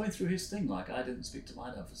like, he's going through his thing. Like, I didn't speak to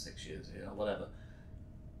my dad for 6 years, you know, whatever.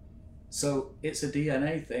 So it's a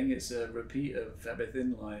DNA thing. It's a repeat of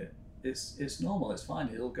everything. Like, it's normal. It's fine.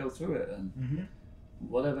 He'll go through it, and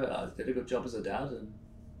whatever. I did a good job as a dad, and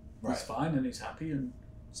he's fine, and he's happy, and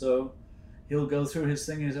so he'll go through his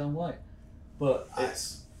thing in his own way. But I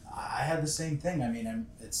had the same thing. I mean,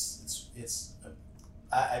 it's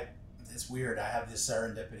weird. I have this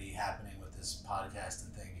serendipity happening with this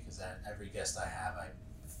podcasting thing because every guest I have, I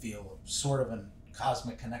feel sort of a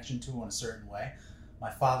cosmic connection to in a certain way. My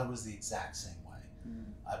father was the exact same way.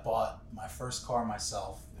 I bought my first car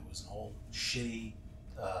myself. It was an old shitty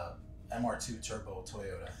MR2 turbo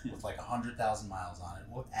Toyota with like 100,000 miles on it.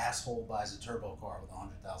 What asshole buys a turbo car with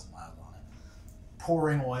 100,000 miles on it?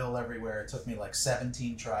 Pouring oil everywhere. It took me like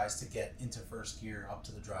 17 tries to get into first gear up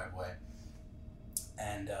to the driveway.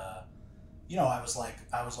 And you know, I was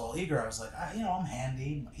all eager. I was like, you know, I'm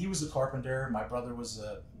handy. He was a carpenter. My brother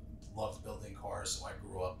loved building cars, so I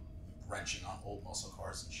grew up wrenching on old muscle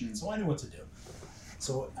cars and shit. So I knew what to do.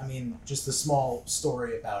 So, I mean, just a small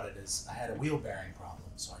story about it is I had a wheel bearing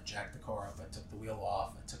problem. So I jacked the car up, I took the wheel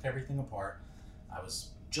off, I took everything apart. I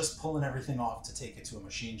was just pulling everything off to take it to a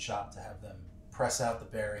machine shop to have them press out the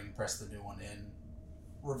bearing, press the new one in,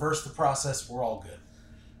 reverse the process, we're all good.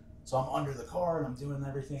 So I'm under the car and I'm doing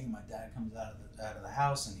everything. My dad comes out of the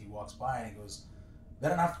house and he walks by and he goes,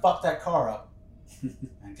 "Better not fuck that car up,"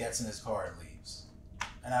 and gets in his car and leaves.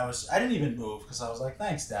 And I didn't even move because I was like,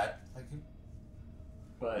 "Thanks, Dad." Like,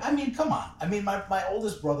 but I mean, come on. I mean, my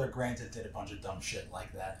oldest brother, granted, did a bunch of dumb shit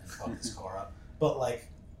like that and fucked his car up. But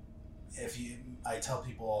like, if I tell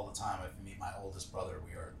people all the time, if you meet my oldest brother,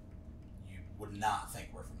 you would not think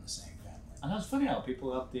we're from the same family. And it's funny how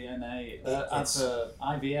people have DNA, have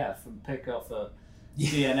IVF and pick off a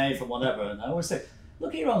Yeah. DNA from whatever. And I always say,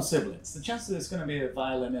 look at your own siblings. The chances it's going to be a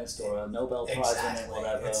violinist or a Nobel Prize winner,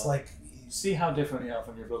 whatever. It's like, see how different you are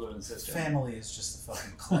from your brother and sister. family is just a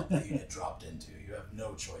fucking club that you get dropped into. You have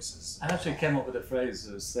no choices. I actually came up with a phrase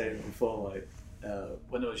I was saying before, like,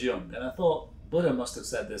 when I was young. And I thought, Buddha must have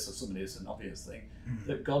said this, or somebody, it's an obvious thing,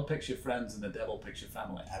 that God picks your friends and the devil picks your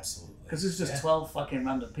family. Absolutely. Because there's just 12 fucking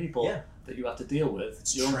random people that you have to deal with.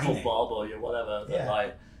 It's your training. Uncle Bob or your whatever. That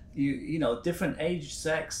like, you know, different age,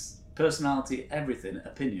 sex, personality, everything,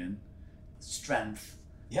 opinion, strength,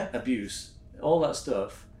 abuse, all that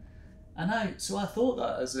stuff. And I thought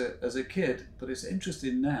that as a kid, but it's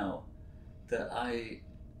interesting now that I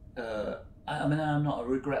mean, I'm not a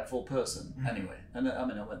regretful person anyway. And I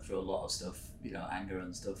mean, I went through a lot of stuff, you know, anger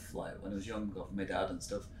and stuff, like when I was young, got from my dad and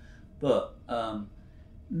stuff. But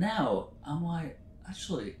now I'm like,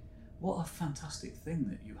 actually, what a fantastic thing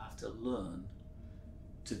that you have to learn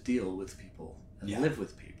to deal with people and live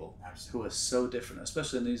with people who are so different,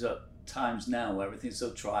 especially in these times now where everything's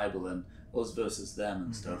so tribal and us versus them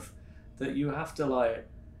and stuff, that you have to, like,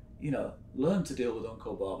 you know, learn to deal with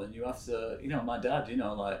Uncle Bob. And you have to, you know, my dad, you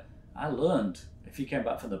know, like, I learned, if you came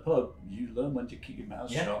back from the pub, you learn when to keep your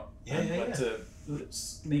mouth shut and when to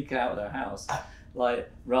sneak out of their house, like,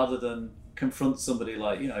 rather than confront somebody.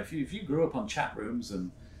 Like, you know, if you grew up on chat rooms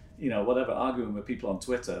and, you know, whatever, arguing with people on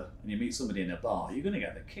Twitter, and you meet somebody in a bar, you're gonna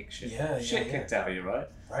get the kicked out of you, right?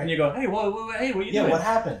 And you go, hey, what are you doing? Yeah, what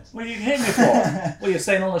happened? What are you hitting me for? Well, you're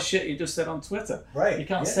saying all the shit you just said on Twitter. Right. You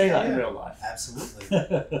can't say that in real life.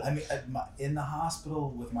 Absolutely. I mean, in the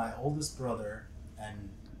hospital with my oldest brother and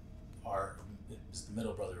it was the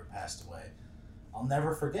middle brother who passed away, I'll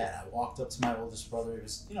never forget. I walked up to my oldest brother. He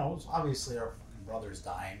was, you know, it was obviously our fucking brother's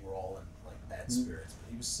dying. We're all in like bad spirits.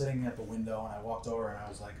 But he was sitting at the window, and I walked over and I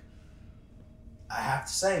was like, I have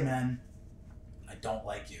to say, man, I don't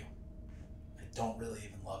like you. I don't really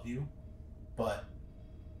even love you, but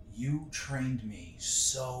you trained me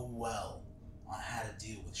so well on how to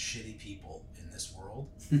deal with shitty people in this world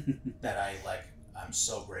that I'm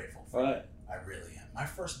so grateful for. Right. I really am. My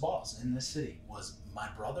first boss in this city was my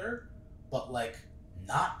brother, but like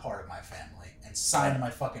not part of my family, and signed my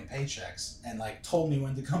fucking paychecks and like told me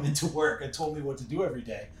when to come into work and told me what to do every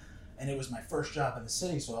day. And it was my first job in the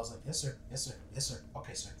city, so I was like, yes sir, yes sir, yes sir.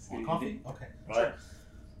 Okay, sir. Want coffee? Okay. Right. Sure.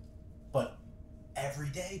 But every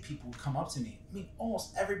day people would come up to me. I mean,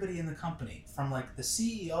 almost everybody in the company, from like the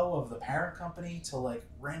CEO of the parent company to like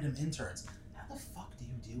random interns. How the fuck do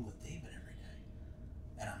you deal with David every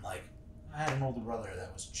day? And I'm like, I had an older brother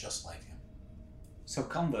that was just like him. So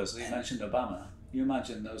conversely, you mentioned Obama. You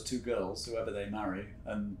imagine those two girls, whoever they marry,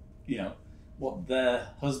 and, you know, what their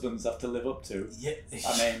husbands have to live up to. Yeah.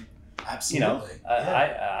 I mean, absolutely. You know,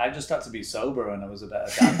 I just had to be sober, and I was a better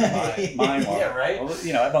dad than mine was. Yeah, right.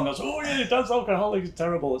 You know, everyone goes, oh yeah, your dad's alcoholic, it's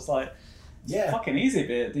terrible. It's like, yeah, fucking easy to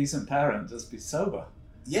be a decent parent, just be sober.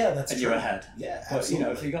 Yeah, that's and true. you're ahead. Yeah, but absolutely. you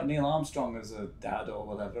know, if you got Neil Armstrong as a dad or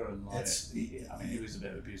whatever, and like, I mean, he was a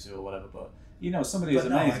bit abusive or whatever, but you know, somebody who's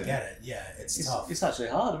amazing. No, I get it. Yeah, it's tough. It's actually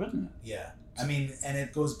harder, isn't it? Yeah, I mean, and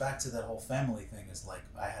it goes back to that whole family thing. Is like,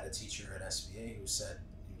 I had a teacher at SVA who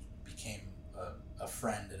became a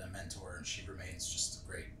friend and a mentor, and she remains just a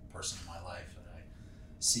great person in my life that I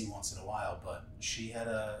see once in a while. But she had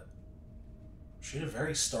a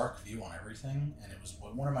very stark view on everything, and it was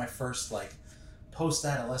one of my first like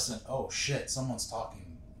post-adolescent, oh shit, someone's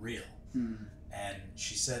talking real. And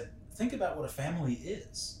she said, think about what a family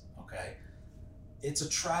is, okay? It's a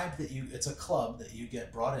tribe it's a club that you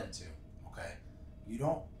get brought into, okay? You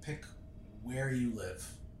don't pick where you live,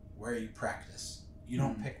 where you practice. You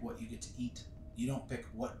don't pick what you get to eat. You don't pick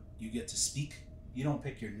what you get to speak. You don't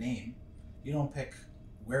pick your name. You don't pick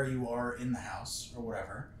where you are in the house or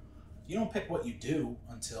whatever. You don't pick what you do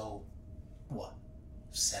until, what,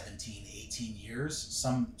 17, 18 years?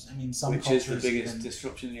 Some Which is the biggest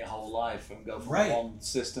disruption in your whole life, and go from one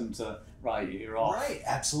system to, you're off. Right,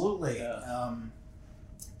 absolutely. Yeah.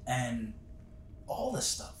 And all this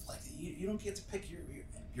stuff, like, you don't get to pick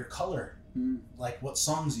your color, like what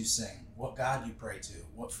songs you sing, what God you pray to,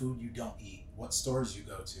 what food you don't eat, what stores you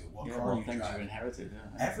go to, what car you drive. You inherited.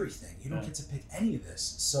 Everything. You don't get to pick any of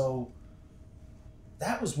this. So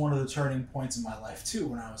that was one of the turning points in my life too,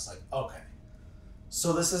 when I was like, okay,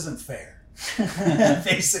 so this isn't fair.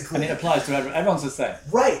 Basically. And it applies to everyone. Everyone's the same.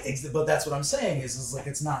 Right, but that's what I'm saying is like,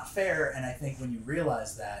 it's not fair. And I think when you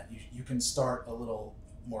realize that, you can start a little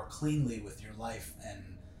more cleanly with your life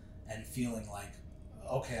and feeling like,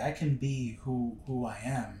 okay, I can be who I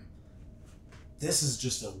am this is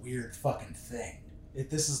just a weird fucking thing.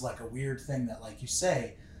 This is like a weird thing that, like you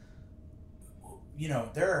say, you know,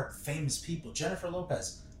 there are famous people. Jennifer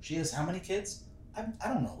Lopez, she has how many kids? I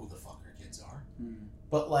don't know who the fuck her kids are.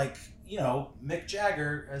 But like, you know, Mick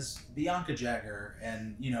Jagger has Bianca Jagger,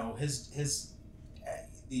 and you know his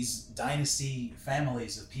these dynasty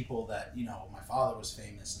families of people that, you know, my father was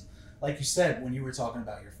famous, and like you said, when you were talking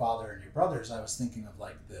about your father and your brothers, I was thinking of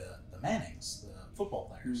like the Mannings, the football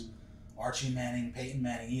players, Archie Manning, Peyton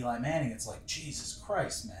Manning, Eli Manning. It's like, Jesus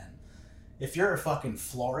Christ, man, if you're a fucking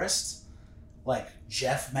florist. Like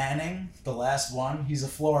Jeff Manning, the last one, he's a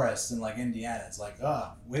florist in like Indiana. It's like,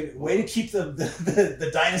 way to keep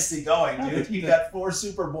the dynasty going, dude. You got 4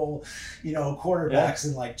 Super Bowl, you know, quarterbacks,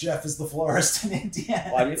 and like Jeff is the florist in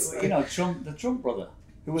Indiana. Well, you know, the Trump brother,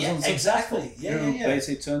 who was unsuccessful, exactly, who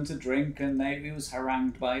basically turned to drink, and he was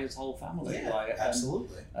harangued by his whole family. Yeah, like,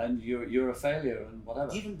 absolutely. And you're a failure and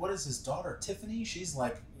whatever. Even what is his daughter, Tiffany? She's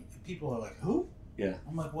like, people are like, who? Yeah.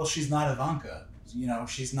 I'm like, well, she's not Ivanka. You know,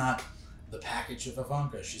 she's not the package of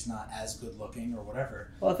Ivanka. She's not as good looking or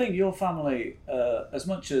whatever. Well, I think your family, as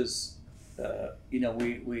much as you know,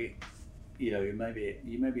 we you know, you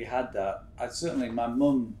maybe had that. My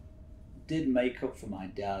mum did make up for my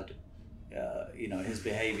dad, you know, his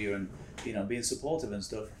behaviour and, you know, being supportive and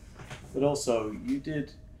stuff. But also, you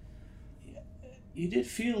did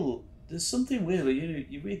feel there's something weird.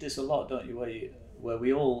 You read this a lot, don't you? Where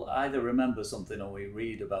we all either remember something or we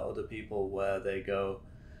read about other people where they go,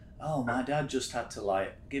 oh, my dad just had to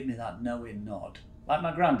like give me that knowing nod, like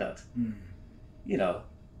my granddad. You know,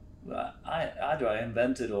 either I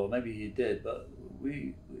invented or maybe he did, but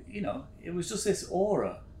we, you know, it was just this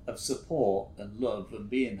aura of support and love and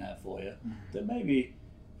being there for you that maybe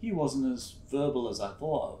he wasn't as verbal as I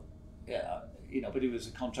thought. Yeah, you know, but he was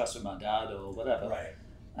a contrast with my dad or whatever. Right.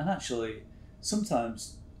 And actually,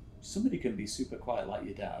 sometimes somebody can be super quiet like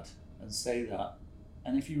your dad and say that.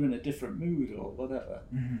 And if you're in a different mood or whatever,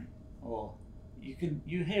 or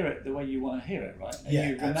you hear it the way you want to hear it, right? And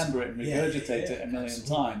you remember it and regurgitate it a million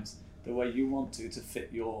times the way you want to fit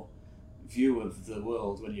your view of the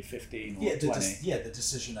world when you're 15 or 20. The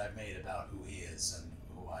decision I've made about who he is and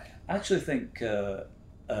who I am. I actually think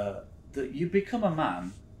that you become a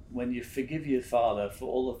man when you forgive your father for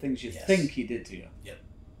all the things you think he did to you. Yep.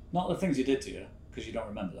 Not the things he did to you, because you don't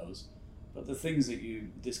remember those, but the things that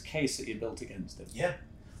this case that you built against him. Yeah.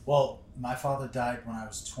 Well, my father died when I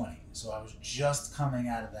was 20, so I was just coming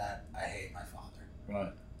out of that. I hate my father.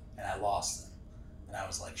 Right. And I lost him. And I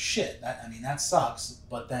was like, shit, that sucks.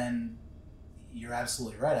 But then you're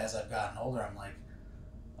absolutely right. As I've gotten older, I'm like,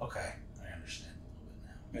 okay, I understand a little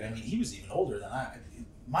bit now. Yeah. I mean, he was even older than I.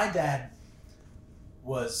 My dad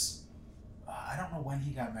was, I don't know when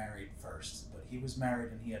he got married first, but he was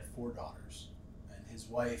married and he had 4 daughters. And his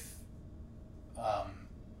wife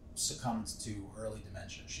succumbed to early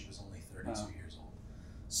dementia. She was only 32 years old.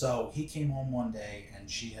 So he came home one day and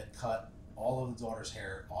she had cut all of the daughters'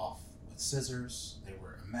 hair off with scissors. They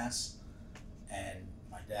were a mess. And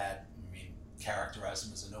my dad, characterized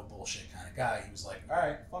him as a no bullshit kind of guy. He was like, all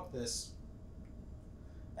right, fuck this.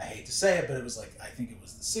 I hate to say it, but it was like, I think it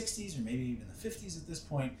was the 60s or maybe even the 50s at this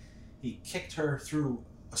point. He kicked her through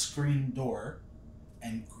a screen door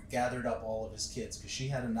and gathered up all of his kids because she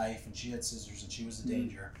had a knife and she had scissors and she was a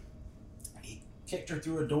danger. He kicked her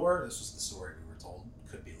through a door. This was the story we were told.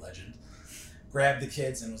 Could be legend. Grabbed the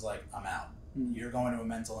kids and was like, I'm out. You're going to a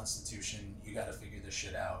mental institution. You got to figure this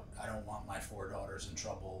shit out. I don't want my 4 daughters in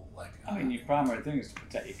trouble. Like, your primary thing is to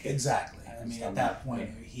protect your kids. Exactly. At that point,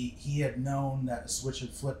 he had known that a switch had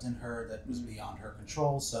flipped in her that was beyond her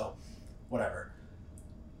control. So, whatever.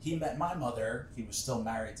 He met my mother. He was still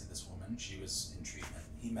married to this woman. She was in treatment.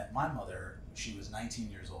 He met my mother. She was 19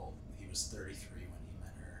 years old. He was 33 when he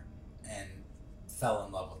met her, and fell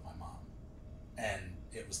in love with my mom. And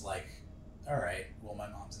it was like, all right, well, my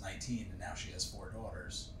mom's 19 and now she has 4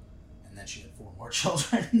 daughters. And then she had 4 more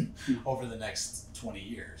children over the next 20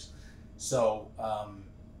 years. So,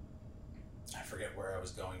 I forget where I was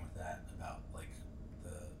going with that, about like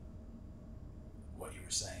what you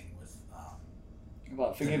were saying with,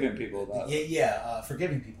 about forgiving people about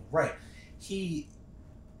forgiving people, right. He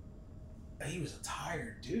was a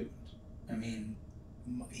tired dude. I mean,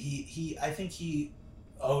 I think he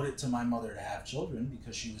owed it to my mother to have children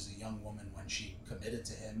because she was a young woman when she committed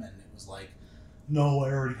to him, and it was like, no,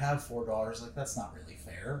 I already have 4 daughters. Like, that's not really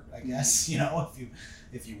fair, I guess,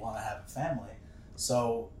 if you want to have a family.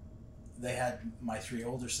 So they had my 3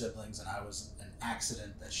 older siblings, and I was an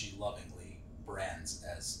accident that she lovingly brands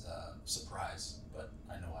as a surprise, but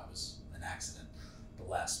I know I was an accident, the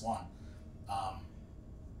last one.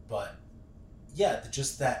 But yeah,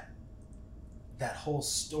 just that that whole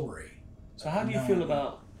story. So how do you feel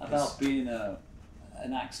about being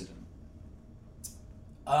an accident,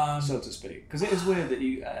 so to speak? Because it is weird that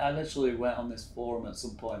I literally went on this forum at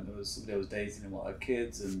some point. There was somebody I was dating and had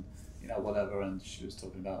kids and whatever, and she was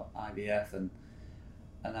talking about IVF and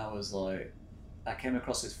I was like, I came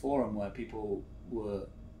across this forum where people were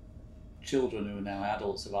children who are now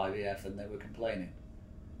adults of IVF, and they were complaining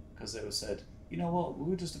because they were said, you know what, we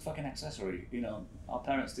were just a fucking accessory. Our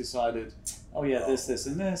parents decided, oh yeah, this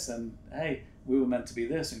and this, and hey, we were meant to be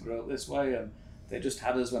this and grow up this way, and they just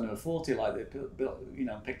had us when they were 40, like they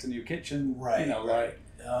built, picked a new kitchen, right?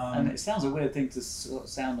 And it sounds a weird thing to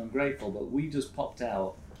sound ungrateful, but we just popped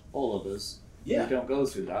out, all of us. Yeah. We don't go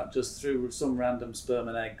through that just through some random sperm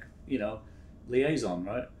and egg, liaison,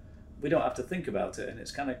 right? We don't have to think about it, and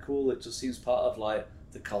it's kind of cool. It just seems part of like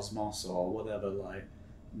the cosmos or whatever, like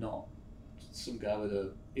not some guy with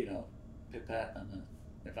a pipette and an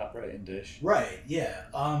evaporating dish. Right. Yeah.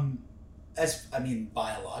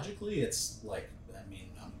 Biologically, it's like,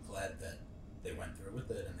 I'm glad that they went through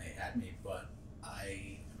with it and they had me, but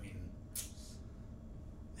I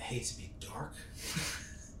hate to be dark,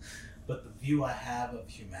 but the view I have of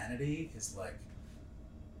humanity is like,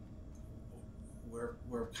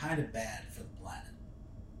 we're kind of bad for the planet,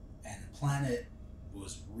 and the planet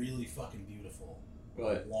was really fucking beautiful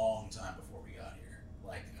right. a long time before we got here.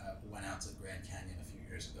 Like, I went out to the Grand Canyon a few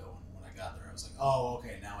years ago, and when I got there, I was like, oh,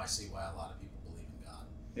 okay, now I see why a lot of people believe in God.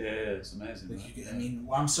 Yeah, it's amazing.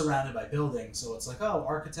 Like, I'm surrounded by buildings, so it's like, oh,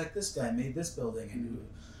 architect this guy made this building, and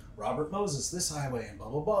Robert Moses this highway, and blah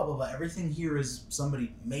blah blah blah blah. Everything here is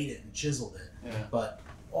somebody made it and chiseled it. Yeah. But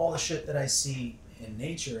all the shit that I see in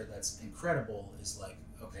nature that's incredible is like,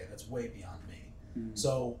 okay, that's way beyond me.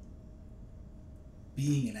 So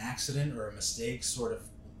being an accident or a mistake sort of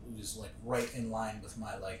was like right in line with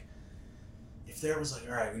my, like, if there was like,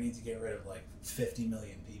 all right, we need to get rid of like 50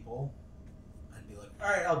 million people, I'd be like, all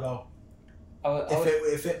right, I'll go.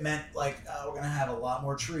 If it meant like, we're gonna have a lot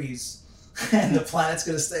more trees and the planet's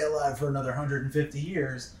gonna stay alive for another 150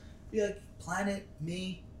 years, be like, planet,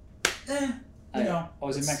 me, I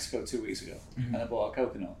was in Mexico 2 weeks ago, Mm-hmm. and I bought a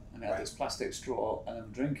coconut, and I had Right. this plastic straw, and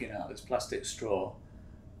I'm drinking out of this plastic straw,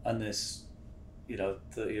 and this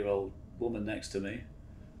 30-year-old woman next to me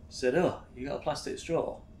said, oh, you got a plastic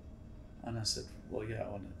straw? And I said, well, yeah, I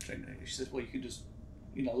want to drink it. She said, well, you can just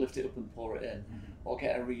lift it up and pour it in, or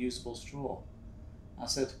get a reusable straw. I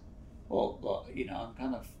said, well, look, I'm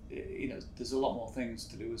kind of, there's a lot more things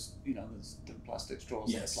to do as, there's the plastic straws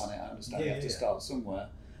Yes. on the planet. I understand you have to start somewhere.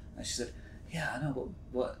 And she said, yeah, I know,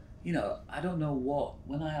 but I don't know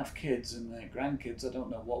when I have kids and their grandkids, I don't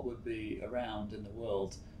know what would be around in the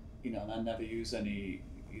world, and I never use any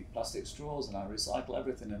plastic straws, and I recycle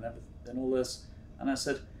everything and all this. And I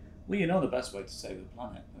said, well, the best way to save the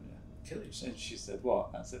planet, kill yourself. and she said, what?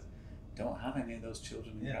 I said, don't have any of those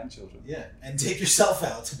children and grandchildren. Yeah, and take yourself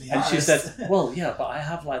out, to be honest. And she said, well, yeah, but I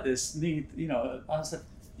have like this need, I said,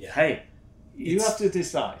 hey, you have to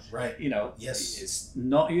decide, right? Yes, it's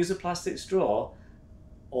not use a plastic straw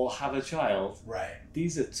or have a child. Right.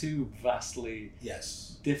 These are two vastly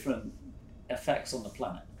different effects on the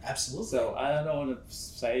planet. Absolutely. So I don't want to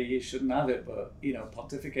say you shouldn't have it, but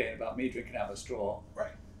pontificating about me drinking out of a straw.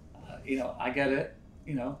 Right. I get it.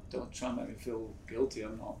 Don't try and make me feel guilty.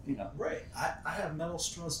 I'm not. Right. I have metal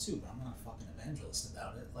straws too, but I'm not a fucking evangelist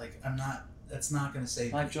about it. Like, I'm not. That's not going to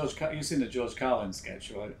save like me. George. You've seen the George Carlin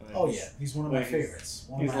sketch, right? Oh yeah, he's one of my favorites.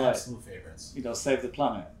 One of my absolute favorites. Save the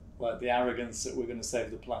planet. Like the arrogance that we're going to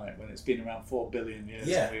save the planet when it's been around 4 billion years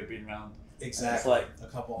and we've been around. Exactly. It's like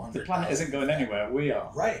a couple hundred. The planet isn't going anywhere. We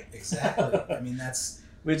are. Right. Exactly. I mean, that's.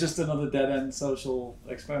 We're just another dead-end social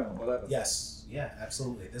experiment, whatever. Yes. Yeah.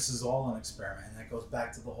 Absolutely. This is all an experiment, and that goes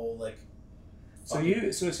back to the whole like. So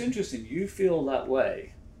it's interesting. You feel that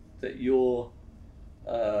way, that you're.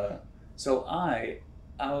 So I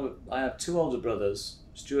have 2 older brothers,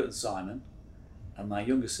 Stuart and Simon, and my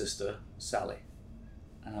younger sister Sally,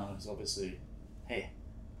 and I was obviously, hey,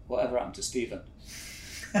 whatever happened to Stephen?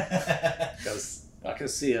 Because I can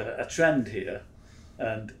see a trend here,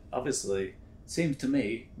 and obviously it seems to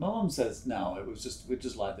me. My mum says no, we're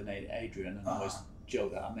just like the name Adrian, and I always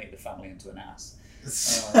joke that I make the family into an ass.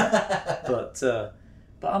 But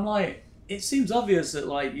I'm like, it seems obvious that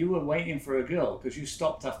like you were waiting for a girl because you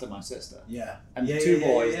stopped after my sister. Yeah. And 2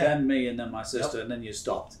 boys, then me, and then my sister, and then you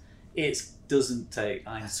stopped. It doesn't take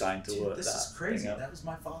Einstein to work that. This is crazy. Thing out. That was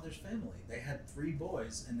my father's family. They had 3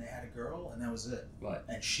 boys, and they had a girl, and that was it. Right.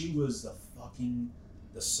 And she was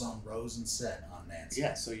the sun rose and set on Nancy.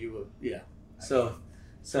 Yeah. So you were So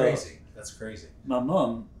crazy. That's crazy. My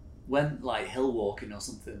mum went like hill walking or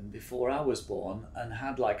something before I was born and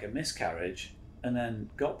had like a miscarriage, and then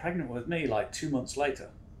got pregnant with me like 2 months later.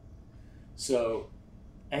 So,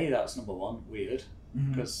 that's number one, weird,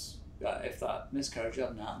 because if that miscarriage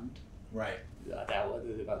hadn't happened, Right. I doubt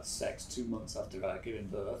whether they've had sex 2 months after giving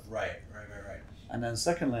birth. Right. And then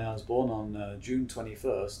secondly, I was born on June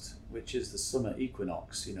 21st, which is the summer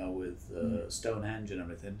equinox, with Stonehenge and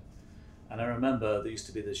everything. And I remember there used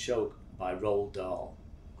to be this show by Roald Dahl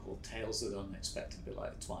called Tales of the Unexpected, a bit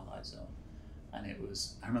like The Twilight Zone. And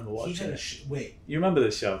I remember watching it. Wait. You remember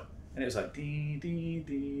this show? And it was like, dee, dee,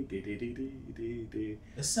 dee, dee, dee, dee, dee, dee, dee.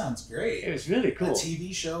 This sounds great. It was really cool. A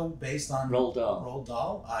TV show based on Roald Dahl. Roald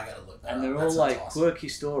Dahl? I gotta look that up. And they're That all sounds like awesome. quirky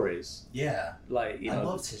stories. Yeah. Like, I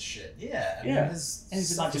loved his shit. Yeah. I Yeah. mean, his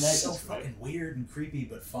his stuff is so imagination's great. fucking weird and creepy,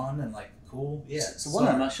 but fun and like cool. Yeah. So one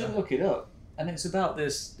of them, I should look it up. And it's about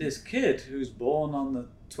this kid who's born on the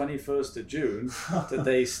 21st of June that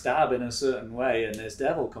they stab in a certain way and this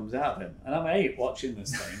devil comes out of him. And I'm 8 watching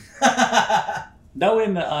this thing,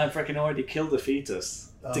 knowing that I've freaking already killed a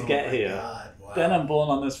fetus to get here. God, wow. Then I'm born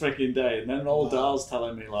on this freaking day. And then Roald Dahl's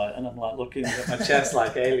telling me like, and I'm like looking at my chest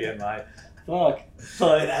like alien, like, fuck.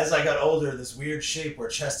 And as I got older, this weird shape where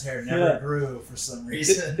chest hair never grew for some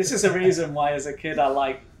reason. This is the reason why as a kid I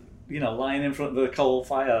like, lying in front of the coal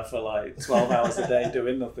fire for like 12 hours a day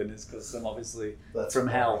doing nothing is because I'm obviously That's from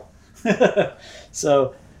cool. hell.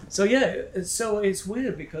 So it's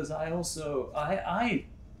weird because I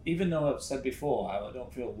even though I've said before how I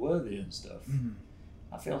don't feel worthy and stuff,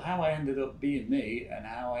 I feel how I ended up being me and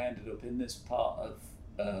how I ended up in this part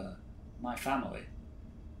of my family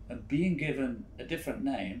and being given a different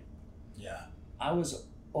name. Yeah. I was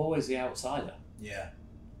always the outsider. Yeah.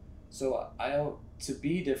 So to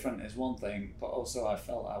be different is one thing, but also I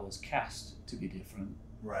felt I was cast to be different.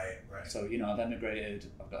 Right. So I've emigrated.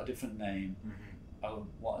 I've got a different name. I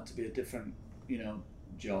wanted to be a different,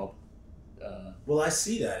 job. Well, I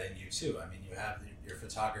see that in you too. I mean, you have your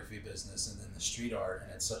photography business and then the street art,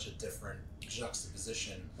 and it's such a different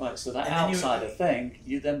juxtapotion. Right. So that And then outsider thing,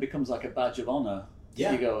 you then becomes like a badge of honor.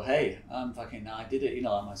 Yeah. You go, hey, I did it.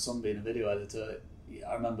 Like my son being a video editor.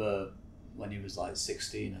 I remember when he was like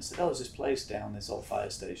 16, I said, there's this place down this old fire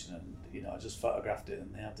station, and I just photographed it,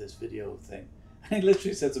 and they have this video thing. And he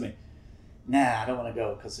literally said to me, nah, I don't want to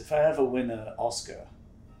go, because if I ever win an Oscar,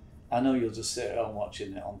 I know you'll just sit at home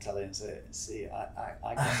watching it on telly and say, see,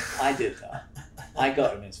 I did that. I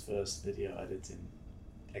got him his first video editing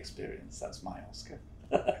experience. That's my Oscar.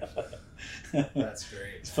 That's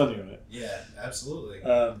great. It's funny, right? Yeah, absolutely.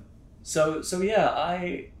 So yeah,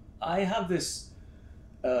 I have this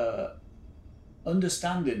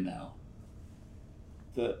understanding now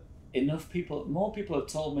that more people have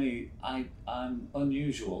told me I'm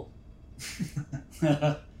unusual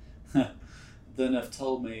than have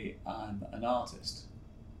told me I'm an artist.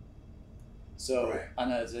 So, Right.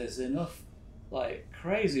 and there's enough like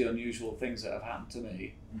crazy unusual things that have happened to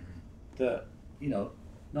me that,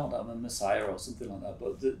 not that I'm a messiah or something like that,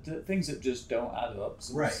 but the things that just don't add up,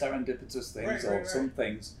 some Right. serendipitous things, Right. some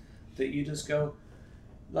things that you just go,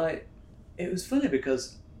 like, it was funny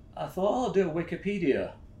because I thought, I'll do a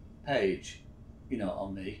Wikipedia page,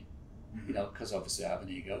 on me, because obviously I have an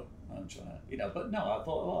ego. I'm trying to, but no, I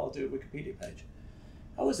thought, I'll do a Wikipedia page.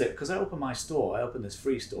 How was it? Because I opened my store, I opened this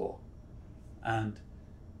free store, and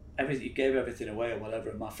you gave everything away or whatever,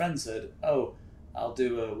 and my friend said, I'll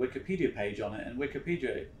do a Wikipedia page on it, and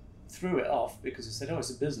Wikipedia threw it off because it said, it's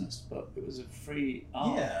a business, but it was a free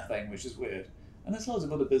art thing, which is weird. And there's loads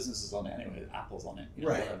of other businesses on it anyway, Apple's on it,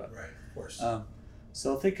 whatever. Right, of course.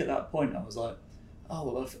 So I think at that point I was like,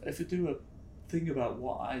 if I do a thing about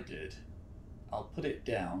what I did, I'll put it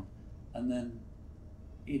down, and then,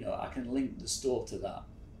 I can link the store to that.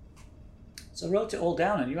 So I wrote it all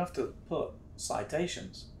down, and you have to put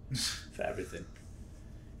citations for everything.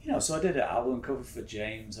 So I did an album cover for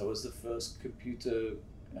James. I was the first computer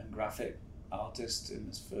and graphic artist in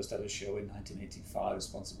his first ever show in 1985,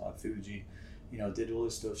 sponsored by Fuji. Did all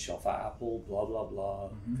this stuff, shot for Apple, blah, blah, blah,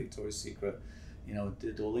 Victoria's Secret.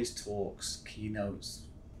 Did all these talks, keynotes,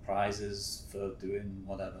 prizes for doing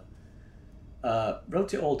whatever.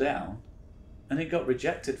 Wrote it all down, and it got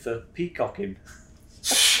rejected for peacocking.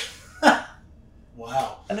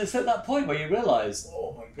 Wow. And it's at that point where you realise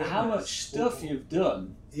Oh my goodness. how much stuff you've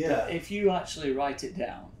done. Yeah. That if you actually write it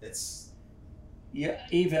down, It's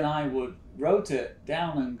even I would wrote it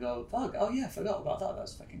down and go, fuck, oh yeah, I forgot about that.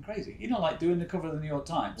 That's fucking crazy. Like doing the cover of the New York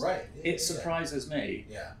Times. right. Yeah, It surprises me.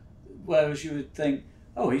 Yeah. Whereas you would think,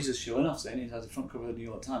 he's just showing off, saying he has the front cover of the New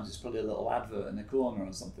York Times. It's probably a little advert in the corner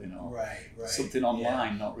or something, or Right. something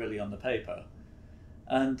online, not really on the paper.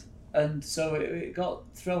 And so it got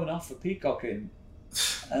thrown off for peacocking.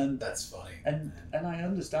 And That's funny. and I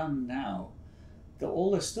understand now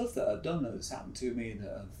all this stuff that I've done that's happened to me that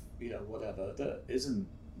have, whatever, that isn't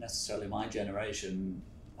necessarily my generation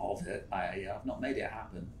of it. I've not made it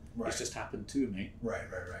happen. Right. It's just happened to me. Right.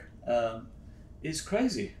 It's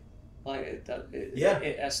crazy. Like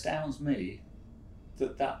it astounds me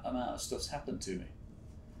that amount of stuff's happened to me.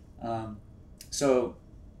 So,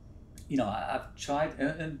 I've tried,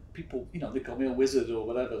 and people, they call me a wizard or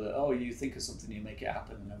whatever. That you think of something, you make it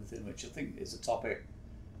happen, and everything, which I think is a topic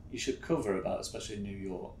you should cover about, especially in New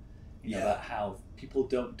York. About how people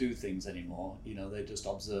don't do things anymore. They just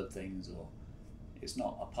observe things, or it's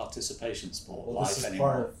not a participation sport. Well, life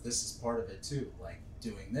anymore. This is part of it too. Like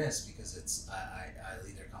doing this, because it's I'll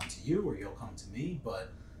either come to you or you'll come to me.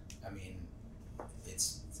 But I mean,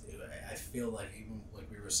 I feel like, even like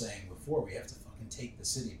we were saying before, we have to fucking take the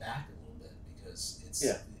city back a little bit, because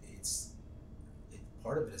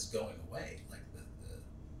part of it is going away. Like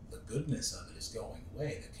the goodness of it is going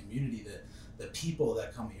away. The community, the people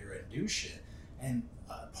that come here and do shit. And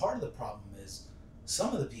part of the problem is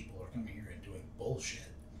some of the people are coming here and doing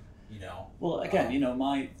bullshit. Well, again,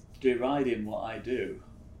 my deriding what I do.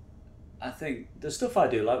 I think the stuff I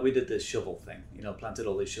do, like we did this shovel thing, planted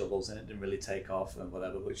all these shovels and it didn't really take off and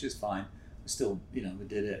whatever, which is fine. Still, we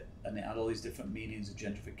did it, and it had all these different meanings of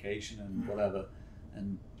gentrification and whatever,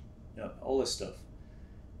 and all this stuff.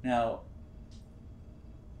 Now,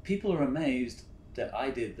 people are amazed that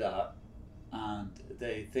I did that, and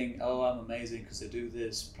they think, oh, I'm amazing because I do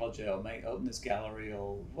this project or open this gallery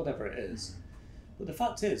or whatever it is. But the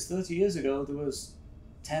fact is, 30 years ago, there was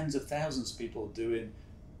tens of thousands of people doing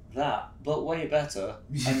that, but way better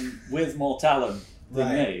and with more talent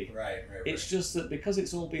than me. Right. It's just that because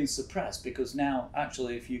it's all being suppressed, because now,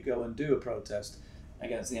 actually, if you go and do a protest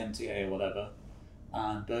against the MTA or whatever,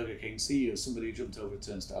 and Burger King see you as somebody who jumped over a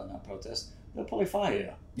turnstile in that protest, they'll probably fire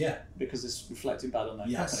you. Yeah. Because it's reflecting bad on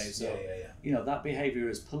that company. So, yeah. That behaviour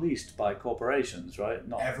is policed by corporations, right?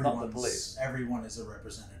 Not the police. Everyone is a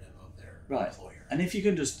representative of their employer. And if you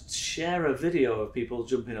can just share a video of people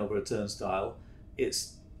jumping over a turnstile,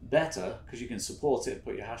 it's better because you can support it,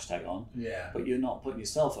 put your hashtag on. Yeah. But you're not putting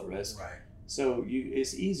yourself at risk. Right. So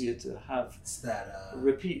it's easier to have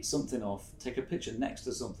repeat something or take a picture next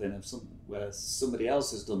to something where somebody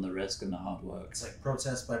else has done the risk and the hard work. It's like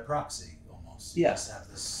protest by proxy almost. Yeah. You just have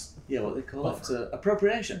this. Yeah, what they call it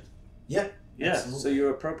appropriation. Yeah. Yeah. Absolutely. So you're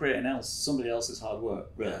appropriating somebody else's hard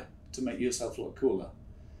work, really, to make yourself look cooler,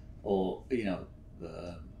 or you're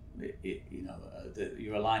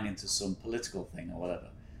aligning to some political thing or whatever.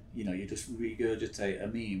 You just regurgitate a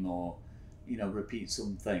meme or repeat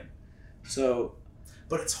something. So,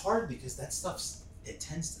 but it's hard because that it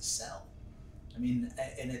tends to sell. I mean,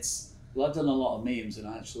 and it's. Well, I've done a lot of memes, and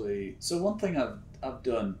actually, so one thing I've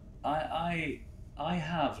done, I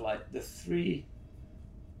have like the 3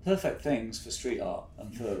 perfect things for street art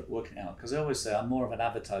and for working out, because I always say I'm more of an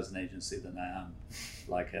advertising agency than I am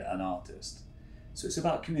like an artist. So it's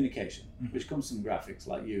about communication, which comes from graphics,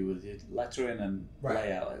 like you with your lettering and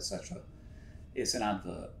layout, etc. It's an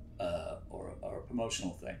advert or a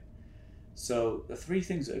promotional thing. So the 3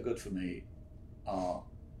 things that are good for me are,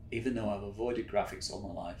 even though I've avoided graphics all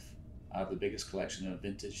my life, I have the biggest collection of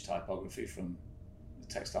vintage typography from the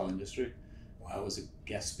textile industry. Wow. I was a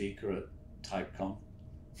guest speaker at TypeCon.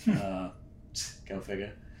 Go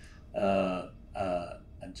figure.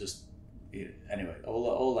 And just, anyway,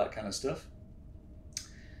 all that kind of stuff.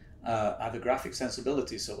 I have a graphic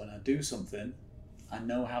sensibility, so when I do something, I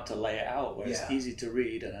know how to lay it out where it's easy to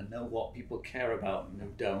read, and I know what people care about and who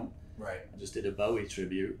don't. Right. I just did a Bowie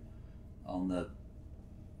tribute on the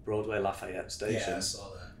Broadway Lafayette station. Yeah, I saw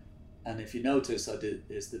that. And if you notice,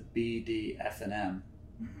 it's the B, D, F, and M,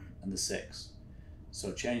 and the 6. So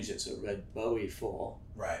I changed it so it read Bowie 4.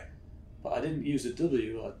 Right. But I didn't use a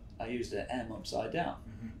W, I used an M upside down.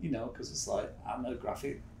 Because it's like, I'm a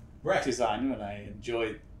graphic designer and I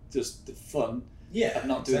enjoy just the fun of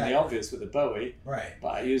not doing the obvious with a Bowie. Right.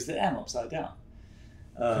 But I use the M upside down.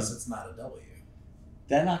 Because it's not a W.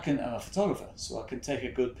 Then I'm a photographer, so I can take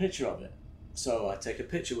a good picture of it. So I take a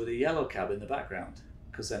picture with a yellow cab in the background,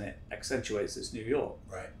 because then it accentuates it's New York.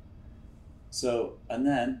 Right. So, and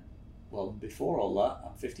then, well, before all that,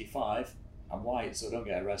 I'm 55, I'm white, so I don't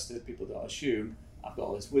get arrested. People don't assume I've got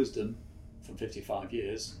all this wisdom from 55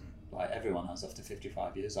 years, like everyone has after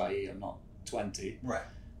 55 years, i.e. I'm not 20. Right.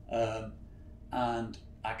 And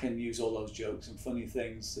I can use all those jokes and funny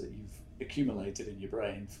things that you've accumulated in your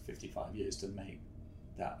brain for 55 years to make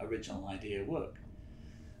that original idea work.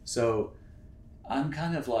 So I'm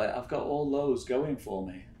kind of like, I've got all those going for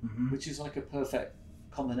me, which is like a perfect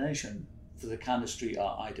combination for the kind of street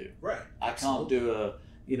art I do. Right. I can't do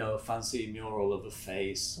a fancy mural of a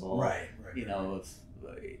face, or Right. a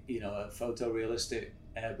photorealistic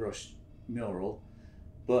airbrush mural,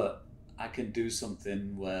 but I can do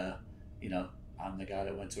something where, I'm the guy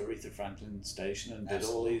that went to Aretha Franklin station and did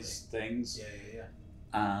all these things. Yeah.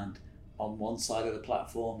 And on one side of the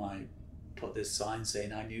platform, I put this sign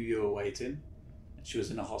saying, "I knew you were waiting." And she was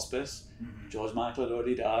in a hospice. Mm-hmm. George Michael had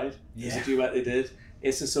already died. Yeah. It's a duet they did.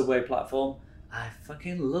 It's a subway platform. I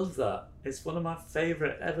fucking love that. It's one of my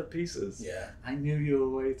favourite ever pieces. Yeah. I knew you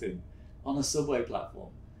were waiting on a subway platform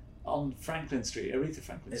on Franklin Street, Aretha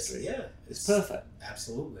Franklin Street. Yeah. It's perfect.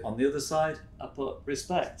 Absolutely. On the other side, I put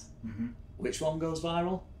respect. Mm-hmm. Which one goes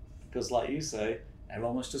viral? Because like you say,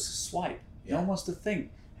 everyone wants just to swipe. Yeah. No one wants to think,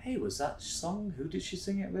 hey, was that song? Who did she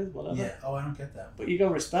sing it with? Whatever. Yeah. Oh, I don't get that. But you go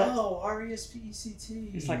respect. Oh,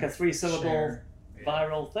 R-E-S-P-E-C-T. It's like a 3-syllable Share.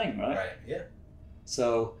 viral thing, right? Right. Yeah.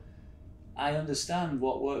 So I understand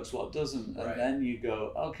what works, what doesn't, and Right. then you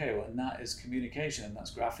go, okay, well, and that is communication, and that's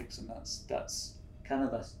graphics, and that's kind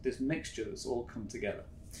of this mixture that's all come together.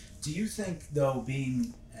 Do you think, though,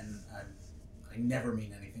 and I never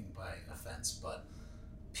mean anything by offense, but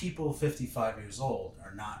people 55 years old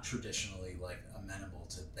are not traditionally like amenable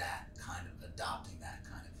to that kind of adopting that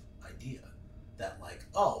kind of idea. That like,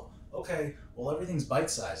 oh, okay, well everything's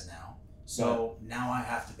bite-sized now, so now I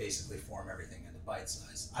have to basically form everything into bite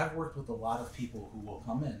size. I've worked with a lot of people who will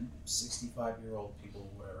come in, 65-year-old people,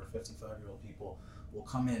 whatever, 55-year-old people will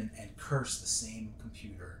come in and curse the same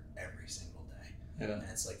computer every single day. Yeah. And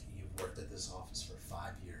it's like, you've worked at this office for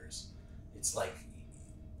 5 years. It's like,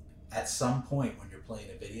 at some point when you're playing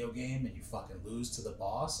a video game and you fucking lose to the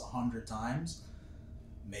boss 100 times,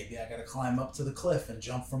 maybe I gotta climb up to the cliff and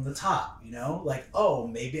jump from the top, Like, oh,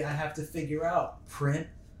 maybe I have to figure out print,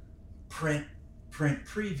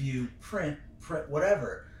 preview, print,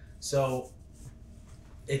 whatever. So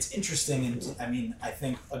it's interesting, and I mean, I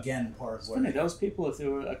think again part of It's what funny, those people, if they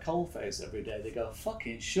were at a coalface every day, they go,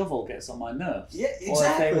 fucking shovel gets on my nerves. Yeah, Or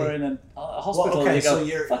if they were in a hospital, okay, they go, so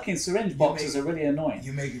you're- fucking syringe boxes are really annoying.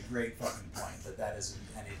 you make a great fucking point that is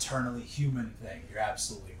an eternally human thing. You're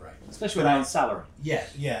absolutely right. Especially when I'm on salary. Yeah,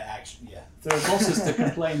 actually, yeah. There are bosses to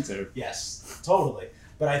complain to. Yes, totally.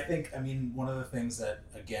 But I think, one of the things that,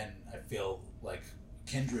 again, I feel like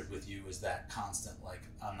kindred with you is that constant, like,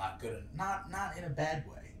 I'm not good, not in a bad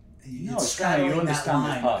way. No, it's kind of, you understand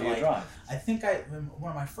that part of your drive. I think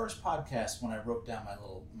one of my first podcasts, when I wrote down my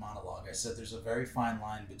little monologue, I said there's a very fine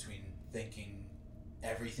line between thinking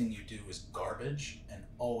everything you do is garbage and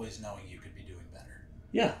always knowing you could be doing better.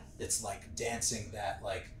 Yeah. It's like dancing that,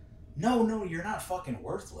 like, no, you're not fucking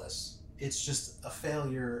worthless. It's just a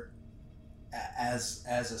failure as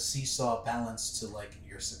a seesaw balance to, like,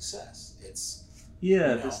 your success. It's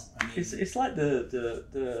it's like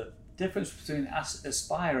the difference between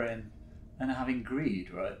aspiring and having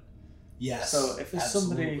greed, right? Yes. So if there's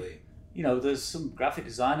absolutely. somebody, there's some graphic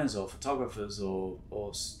designers or photographers or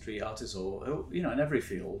street artists or in every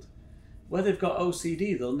field where they've got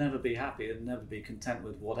OCD, they'll never be happy and never be content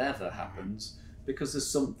with whatever happens because there's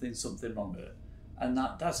something wrong with it, and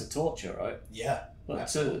that's a torture, right? Yeah. But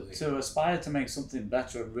absolutely. to aspire to make something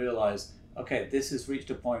better and realize, okay, this has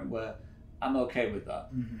reached a point where I'm okay with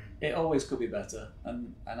that. Mm-hmm. It always could be better,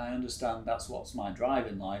 and I understand that's what's my drive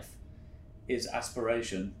in life, is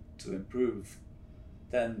aspiration to improve.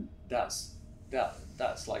 Then that's a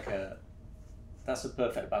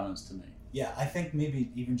perfect balance to me. Yeah, I think maybe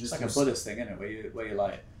even just It's like a Buddhist thing, isn't it? Where you're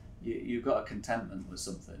like, you've got a contentment with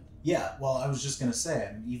something. Yeah, well, I was just gonna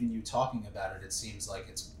say, even you talking about it, it seems like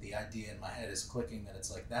it's the idea in my head is clicking that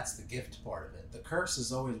it's like that's the gift part of it. The curse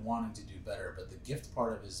is always wanting to do better, but the gift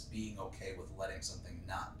part of it is being okay with letting something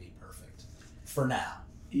not be perfect for now.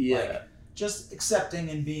 Yeah. Like, just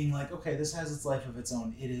accepting and being like, okay, this has its life of its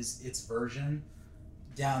own. It is its version.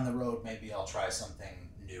 Down the road, maybe I'll try something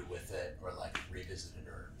new with it, or like revisit it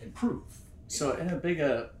or improve. So in a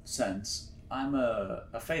bigger sense, I'm a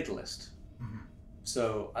fatalist. Mm-hmm.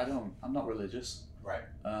 So I'm not religious. Right.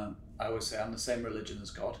 I always say I'm the same religion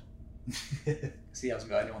as God. Because he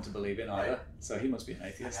hasn't got anyone to believe in either. Right. So he must be an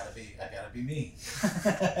atheist. I gotta be me.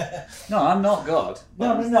 No, I'm not God.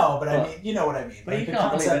 No, but I mean, you know what I mean. But Like you the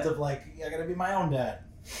can't believe concept it. of like, I gotta be my own dad.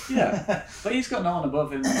 Yeah. But he's got no one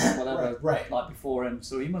above him, whatever, Right. like before him.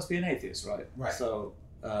 So he must be an atheist, right? Right. So,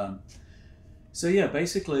 yeah,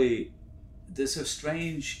 basically, there's a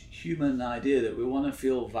strange human idea that we want to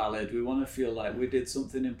feel valid. We want to feel like we did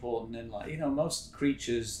something important in life. Most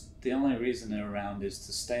creatures, the only reason they're around is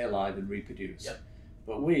to stay alive and reproduce. Yep.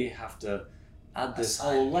 But we have to add this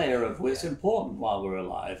Assign whole layer of meaning, what's important while we're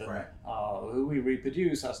alive. And Right. who we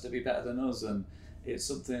reproduce has to be better than us, and it's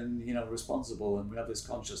something responsible, and we have this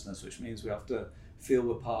consciousness, which means we have to feel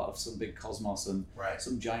we're part of some big cosmos and Right.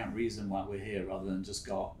 some giant reason why we're here, rather than just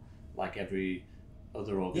got like every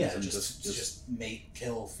other Yeah, organism. just mate,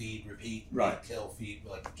 kill, feed, repeat. Right. Mate, kill, feed,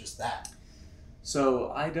 like just that.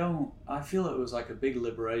 So I feel it was like a big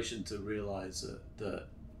liberation to realize that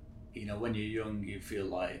you know, when you're young, you feel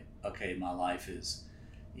like, okay, my life is,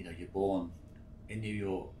 you know, you're born in New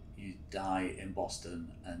York, you die in Boston,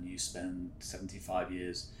 and you spend 75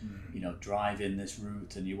 years, you know, driving this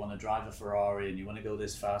route, and you want to drive a Ferrari, and you want to go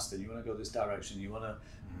this fast, and you want to go this direction, you want to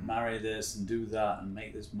marry this and do that and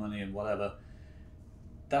make this money and whatever.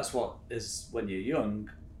 That's what is when you're young,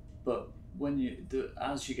 but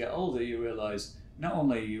as you get older, you realize not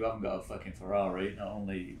only you haven't got a fucking Ferrari, not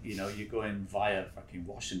only, you know, you're going via fucking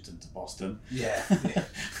Washington to Boston. Yeah.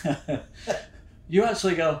 You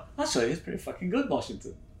actually go, actually, it's pretty fucking good,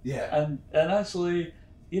 Washington. Yeah. And actually,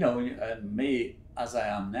 you know, and me as I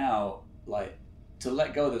am now, like, to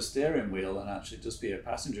let go of the steering wheel and actually just be a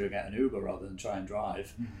passenger and get an Uber rather than try and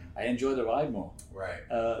drive, I enjoy the ride more. Right.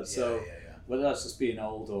 So whether that's just being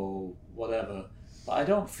old or whatever, but I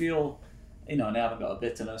don't feel, you know, and I haven't got a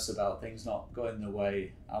bitterness about things not going the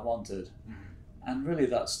way I wanted. And really,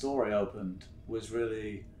 that story opened was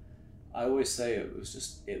really, I always say it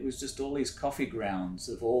was just all these coffee grounds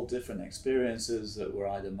of all different experiences that were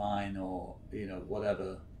either mine or, you know,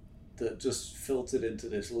 whatever, that just filtered into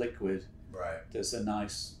this liquid. Right. There's a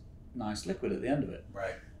nice liquid at the end of it.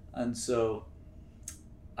 Right. And so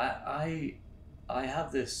I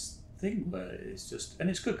have this thing where it's just, and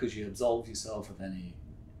it's good because you absolve yourself of any,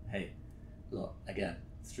 hey, look, again,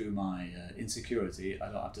 through my insecurity,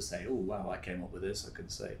 I don't have to say, oh, wow, I came up with this. I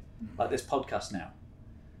could say, like this podcast now,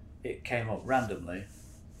 it came up randomly.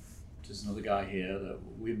 There's another guy here that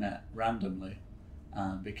we met randomly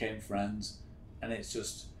and became friends. And it's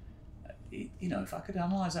just, you know, if I could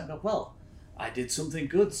analyze that and go, well, I did something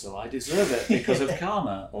good, so I deserve it because of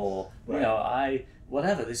karma, or, you know, I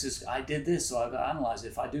did this, so I've got to analyze it.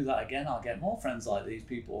 If I do that again, I'll get more friends like these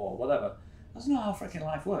people, or whatever. That's not how freaking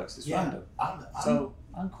life works. It's random. So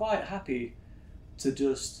I'm quite happy to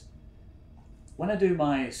just, when I do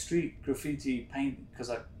my street graffiti paint, because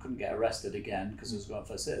I couldn't get arrested again because I was going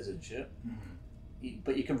for citizenship,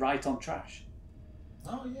 but you can write on trash.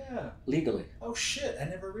 Oh yeah. Legally. Oh shit! I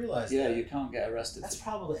never realized. Yeah, that. You can't get arrested. That's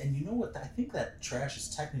probably, and you know what? I think that trash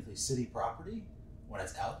is technically city property when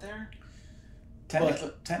it's out there.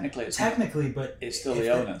 Technically, it's technically, not, but it's still the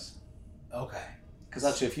owners. Okay. Because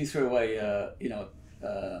actually, if you threw away, you know,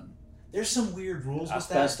 there's some weird rules with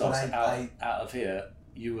that. Asbestos out of here,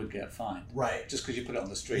 you would get fined. Right. Just because you put it on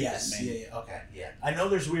the street. Yes. Doesn't mean, Okay. Yeah. I know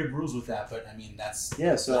there's weird rules with that, but I mean that's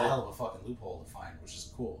a hell of a fucking loophole to find, which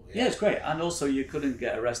is cool. Yeah, it's great. And also, you couldn't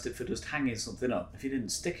get arrested for just hanging something up if you didn't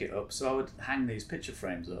stick it up. So I would hang these picture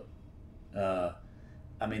frames up.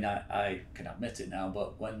 I mean, I can admit it now,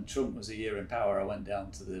 but when Trump was a year in power, I went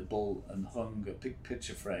down to the bull and hung a big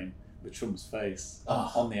picture frame with Trump's face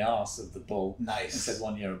on the arse of the bull. Nice. And said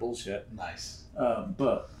 1 year of bullshit. Nice.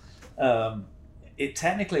 But it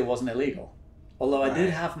technically wasn't illegal. Although I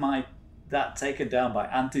did have that taken down by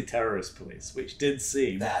anti-terrorist police, which did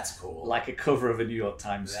seem that's cool, like a cover of a New York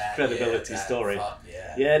Times credibility story.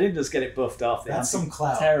 Yeah, I didn't just get it buffed off. The some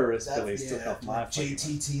clout. Terrorist police took off my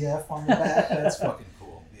JTTF on the back. That's fucking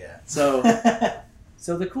cool. Yeah.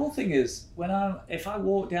 So the cool thing is if I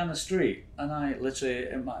walk down the street and I literally,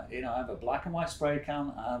 I have a black and white spray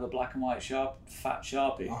can, I have a black and white fat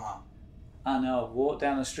Sharpie, and I'll walk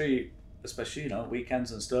down the street, especially, you know,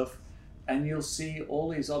 weekends and stuff, and you'll see all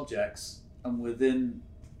these objects, and within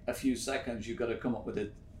a few seconds you've got to come up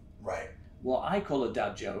with what I call a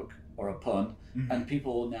dad joke or a pun, and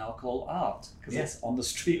people now call art because it's on the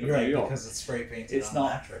street of New York. Because it's spray painted. It's on not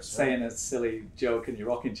mattress, saying a silly joke in your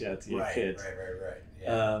rocking chair to your kid. Right.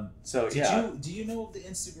 Yeah. Do you know of the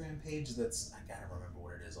Instagram page that's, I gotta remember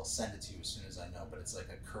what it is. I'll send it to you as soon as I know. But it's like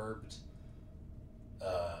a curbed.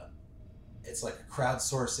 It's like a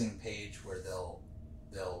crowdsourcing page where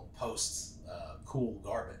they'll post cool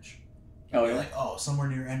garbage. Oh yeah. Like, somewhere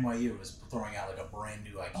near NYU is throwing out like a brand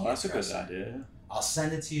new IKEA. Oh, that's dresser. a good idea. I'll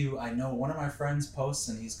send it to you. I know one of my friends posts,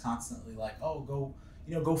 and he's constantly like, go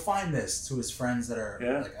find this to his friends that are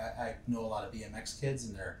like, I know a lot of BMX kids,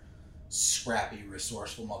 and they're scrappy,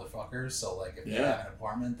 resourceful motherfuckers. So like, if they have an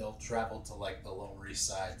apartment, they'll travel to like the Lower East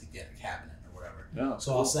Side to get a cabinet or whatever. Yeah,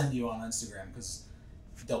 so I'll send you on Instagram because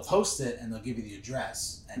they'll post it and they'll give you the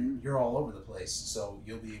address, and you're all over the place, so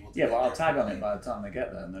you'll be able to. Yeah, well, I'll tag on it by the time they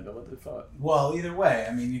get there, and they go, "What the fuck?" Well, either way,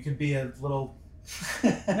 I mean, you could be a little.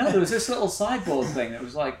 No, there was this little sideboard thing. It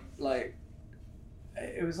was like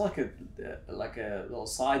it was like a little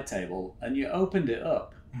side table, and you opened it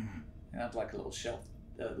up. It had like a little shelf,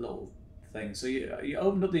 a little thing. So you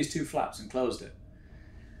opened up these two flaps and closed it.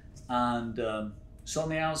 And so on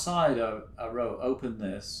the outside, I wrote, open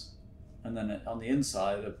this. And then on the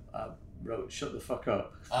inside, I wrote, shut the fuck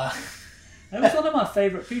up. It was one of my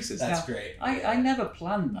favourite pieces. That's now, great. I never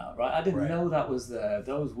planned that, right? I didn't Right. know that was there.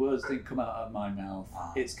 Those words didn't come out of my mouth.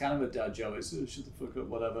 Uh-huh. It's kind of a dad joke. It's shut the fuck up,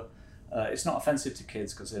 whatever. It's not offensive to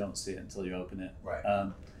kids because they don't see it until you open it.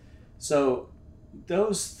 Right. So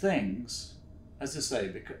those things, as I say,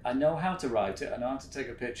 because I know how to write it, I know how to take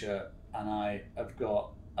a picture, and I have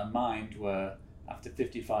got a mind where after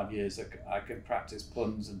 55 years I can practice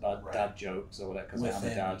puns and bad Right. dad jokes or whatever because I am a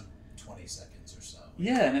Within dad. 20 seconds or so.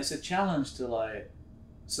 Yeah, and it's a challenge to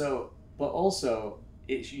but also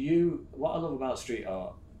it's you. What I love about street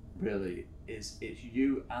art really is it's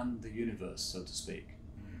you and the universe, so to speak.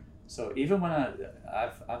 Mm. So even when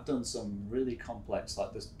I've done some really complex,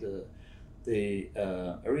 like the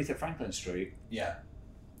Aretha Franklin Street. Yeah.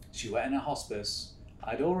 She went in a hospice.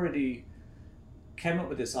 I'd already came up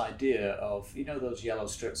with this idea of, you know, those yellow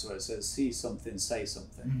strips where it says "see something, say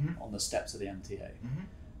something" Mhm. on the steps of the MTA. Mhm.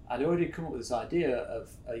 I'd already come up with this idea of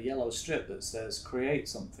a yellow strip that says create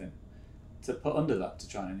something to put under that to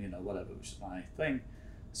try and, you know, whatever, which is my thing.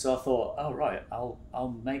 So I thought, oh right,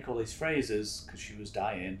 I'll make all these phrases because she was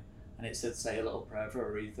dying, and it said say a little prayer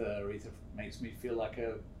for Aretha. Aretha makes me feel like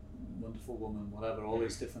a wonderful woman, whatever, all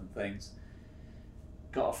these different things.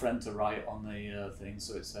 Got a friend to write on the thing,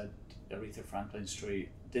 so it said Aretha Franklin Street.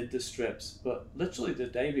 Did the strips, but literally the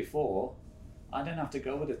day before, I didn't have to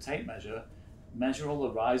go with a tape measure all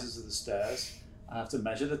the rises of the stairs. I have to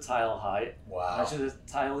measure the tile height, Wow. measure the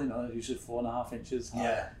tile, you know, usually 4.5 inches high.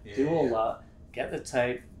 Yeah. Do all that, get the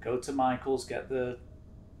tape, go to Michael's, get the,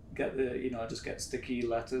 you know, I just get sticky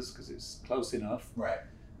letters because it's close enough. Right.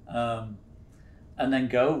 And then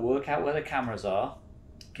go work out where the cameras are,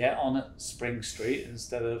 get on at Spring Street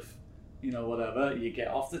instead of, you know, whatever. You get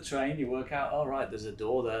off the train, you work out, all right, there's a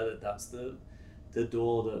door there, that's the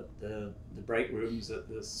door that the break rooms at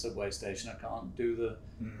the subway station. I can't do the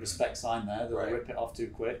respect sign there, they'll Right. rip it off too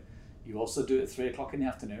quick. You also do it at 3:00 in the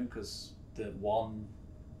afternoon because the one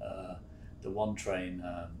train,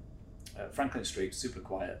 Franklin Street, super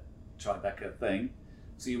quiet, Tribeca thing.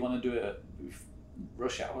 So you want to do it at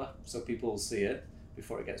rush hour so people will see it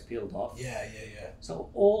before it gets peeled off. Yeah. So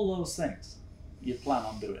all those things you plan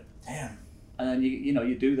on doing. Damn. And then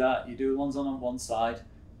you do that, you do the ones on one side,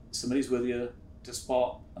 somebody's with you to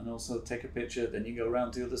spot and also take a picture, then you go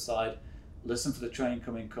around to the other side, listen for the train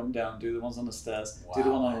coming, come down, do the ones on the stairs, do the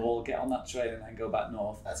Wow, one on the man. wall, get on that train and then go back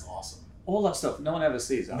north. That's awesome. All that stuff, no one ever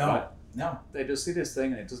sees that, No. right? No. They just see this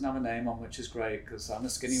thing and it doesn't have a name on, which is great because I'm a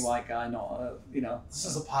skinny white guy, not a, you know. This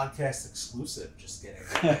is a podcast exclusive. Just getting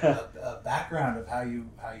a background of how you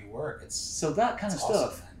work. It's So that kind of it's awesome,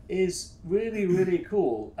 stuff man. is really, really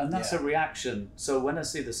cool. And that's Yeah. a reaction. So when I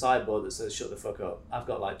see the sideboard that says shut the fuck up, I've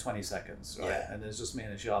got like 20 seconds, right? Yeah. And there's just me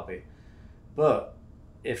and a Sharpie. But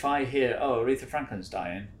if I hear, oh, Aretha Franklin's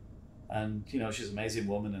dying, and, you know, she's an amazing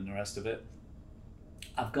woman and the rest of it,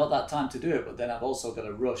 I've got that time to do it, but then I've also got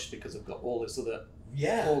to rush because I've got all this other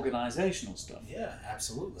Yeah. organisational stuff. Yeah,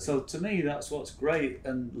 absolutely. So to me, that's what's great.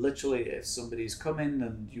 And literally, if somebody's coming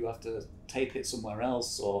and you have to tape it somewhere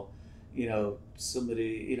else, or, you know,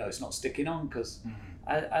 somebody, you know, it's not sticking on because Mhm.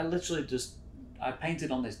 I literally I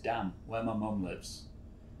painted on this dam where my mum lives.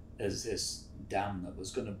 There's this dam that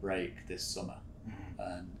was going to break this summer, Mhm.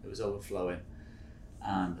 and it was overflowing,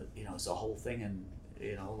 and you know, it's a whole thing, and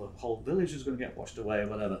you know, the whole village was going to get washed away or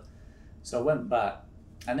whatever. So I went back,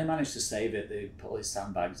 and they managed to save it. They put all these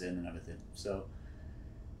sandbags in and everything. So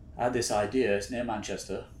I had this idea. It's near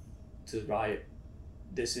Manchester, to write,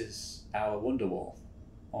 "This is our Wonderwall"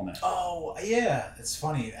 on it. Oh yeah, it's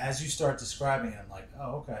funny. As you start describing it, I'm like,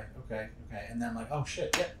 oh okay, and then I'm like, oh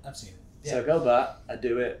shit, yeah, I've seen it. So I go back, I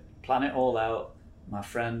do it, plan it all out. My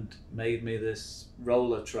friend made me this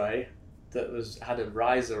roller tray that had a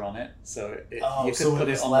riser on it, so Oh, you could so it put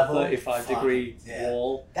it was on level? the 35-degree Fuck, yeah.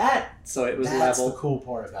 wall, That so it was that's level. the cool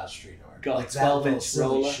part about street art. Got Like a that little 12-inch silly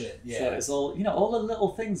roller, shit. Yeah. so it's all, you know, all the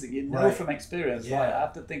little things that you know Right. from experience. Yeah. Right, I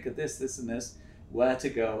have to think of this, and this, where to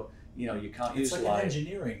go. You know, you can't It's use like light. an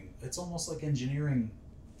engineering. It's almost like engineering.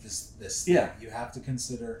 This Yeah. thing. You have to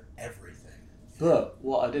consider everything. But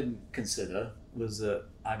what I didn't consider was that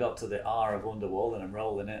I got to the R of Wonderwall and I'm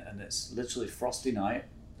rolling it, and it's literally frosty night.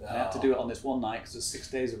 I had to do it on this one night because there's 6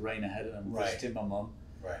 days of rain ahead, and I'm Right. visiting my mum.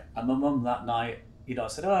 Right. And my mum that night, you know, I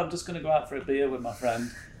said, "Oh, I'm just going to go out for a beer with my friend,"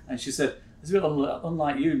 and she said, "It's a bit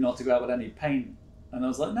unlike you not to go out with any paint." And I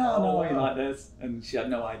was like, "No, Oh, no, you wow. like this?" And she had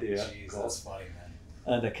no idea. Jeez, of that's course. funny, man.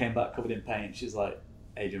 And I came back covered in paint. She's like,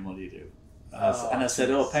 "Adrian, what do you do?" And I Oh, said,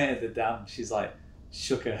 "Oh, jeez. painted the dam." She's like,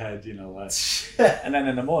 shook her head, you know, like. And then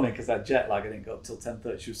in the morning, because I had jet lag, I didn't go up till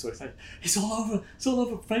 10:30. She was so excited. It's all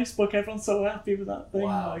over Facebook. Everyone's so happy with that thing.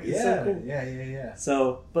 Wow. Like, it's so cool. Yeah.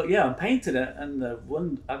 So, but yeah, I'm painting it, and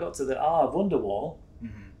I got to the R of Wonderwall,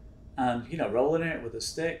 Mm-hmm. and you know, rolling it with a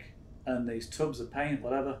stick, and these tubs of paint,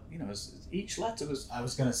 whatever. You know, each letter was I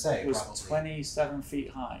was gonna say it was probably. 27 feet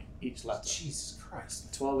high. Each letter, Jesus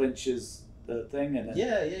Christ. 12 inches. The thing, and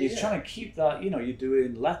Yeah. you're trying to keep that. You know, you're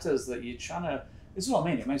doing letters that you're trying to. This is what I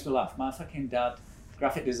mean. It makes me laugh. My fucking dad,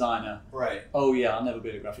 graphic designer. Right. Oh yeah, I'll never be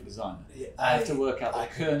a graphic designer. Yeah, I have to work out I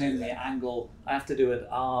the couldn't do kerning, that. the angle. I have to do an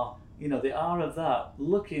R. You know, the R of that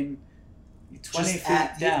looking 20 feet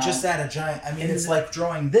down. Just add a giant. I mean, In it's the- like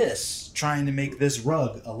drawing this, trying to make this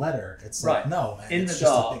rug a letter. It's like Right. no, man. In it's the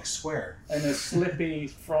just dark. a big square. in a slippy,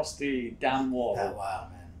 frosty, damn wall, Oh, wow,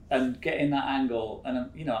 man. and getting that angle, and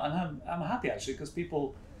you know, and I'm happy actually because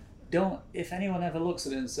people don't. If anyone ever looks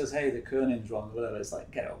at it and says, "Hey, the kerning's wrong," or whatever, it's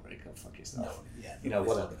like, get over it, go fuck yourself. No, yeah, You know, nobody's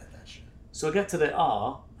whatever. looking at that shit. So I get to the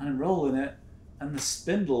R and I'm rolling it, and the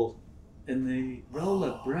spindle in the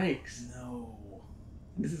roller breaks. No.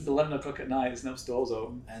 This is 11 o'clock at night. There's no stores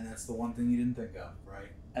open, And that's the one thing you didn't think of, right?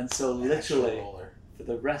 and so An actual literally roller. for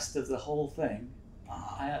the rest of the whole thing,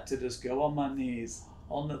 Uh-huh. I had to just go on my knees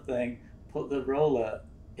on the thing, put the roller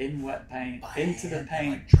in wet paint By into the hand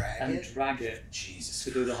paint, and, like, and drag it Jesus.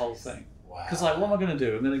 to do the whole Christ. thing. Wow. Because like, what am I going to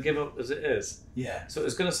do? I'm going to give up as it is. Yeah. So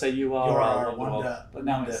it's going to say you are You're our our Wonderwall, Wonder. but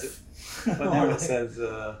now Wonder- but now it says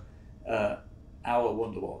our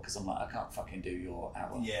Wonderwall, because I'm like, I can't fucking do your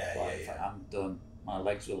hour. Yeah, Like, yeah. I'm done. My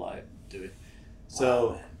legs were like doing. Wow, So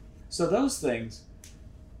man. so those things,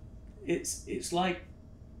 it's like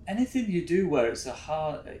anything you do where it's a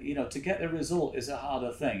hard, you know, to get the result is a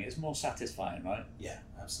harder thing. It's more satisfying, right? Yeah,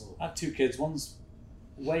 absolutely. I have two kids. One's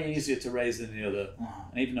way easier to raise than the other, Uh-huh.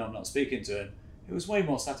 and even though I'm not speaking to him, it was way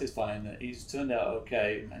more satisfying that he's turned out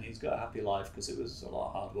okay and he's got a happy life because it was a lot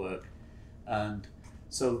of hard work, and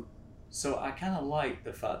so I kind of like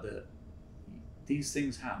the fact that these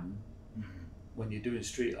things happen Mhm. when you're doing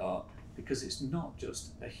street art, because it's not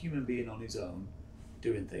just a human being on his own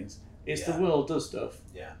doing things. It's Yeah. the world does stuff,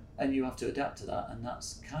 Yeah. and you have to adapt to that, and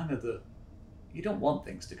that's kind of the. You don't want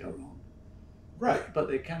things to go wrong, Right. but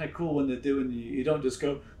they're kind of cool when they're doing. You don't just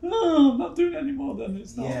go, "Oh, I'm not doing it anymore." Then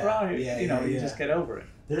it's not Yeah, right. yeah, you know, yeah, you yeah. just get over it.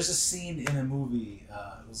 There's a scene in a movie.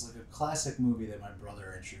 It was like a classic movie that my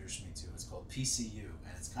brother introduced me to. It's called PCU,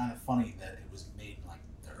 and it's kind of funny that it was made in like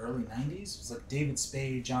the early '90s. It was like David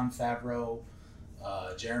Spade, Jon Favreau,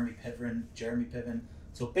 Jeremy Piven.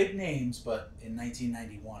 So big names, but in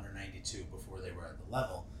 1991 or '92, before they were at the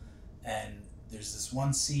level. And there's this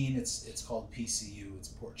one scene. It's called PCU. It's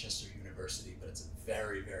Portchester University, but it's a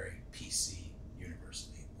very, very PC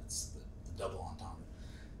university. That's the double entendre.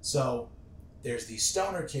 So there's these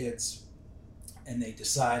stoner kids, and they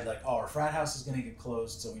decide like, oh, our frat house is going to get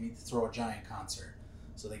closed, so we need to throw a giant concert.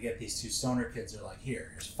 So they get these two stoner kids. They're like,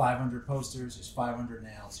 here's 500 posters, here's 500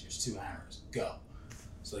 nails, here's 2 hammers, go.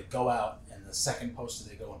 So they go out, and the second poster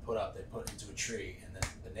they go and put up, they put into a tree, and then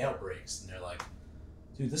the nail breaks, and they're like,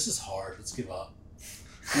 dude, this is hard, let's give up.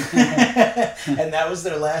 And that was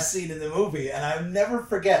their last scene in the movie, and I'll never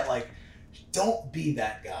forget, like, don't be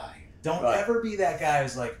that guy. Don't Right. ever be that guy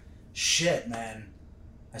who's like, shit, man,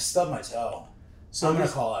 I stubbed my toe. So I'm gonna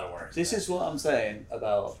this- call out of work. This is what I'm saying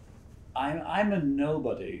about. I'm a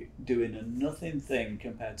nobody doing a nothing thing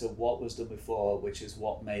compared to what was done before, which is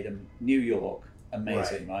what made New York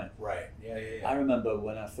amazing, right? Right. Yeah, yeah, yeah. I remember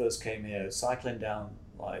when I first came here, cycling down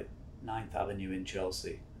like 9th Avenue in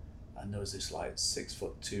Chelsea, and there was this like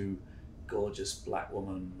 6'2" gorgeous black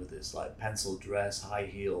woman with this like pencil dress, high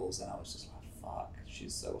heels, and I was just like, fuck,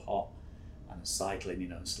 she's so hot. And I was cycling, you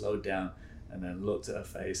know, slowed down, and then looked at her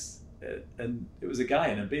face, and it was a guy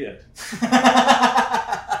in a beard.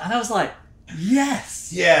 And I was like,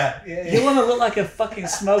 yes! Yeah, yeah, yeah. You want to look like a fucking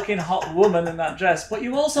smoking hot woman in that dress, but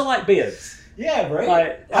you also like beards. Yeah, right?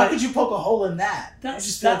 Like- How like- could you poke a hole in that? That's- You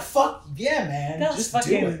just be like, that's- fuck, yeah, man. That's just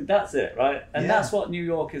fucking, do it. that's it, right? And Yeah. that's what New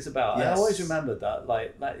York is about. And I Yes. always remembered that.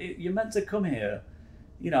 Like you're meant to come here.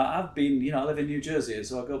 You know, I've been, you know, I live in New Jersey,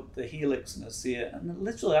 so I go up the Helix and I see it. And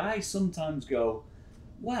literally, I sometimes go,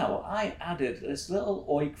 wow, I added this little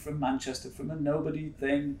oik from Manchester, from a nobody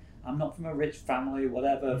thing. I'm not from a rich family,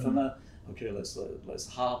 whatever, Mm-hmm. from a, okay, let's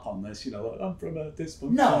harp on this, you know, like, I'm from a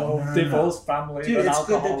No, divorced family, Dude, an it's good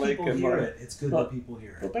that alcoholic. people and hear like- it. It's good But- that people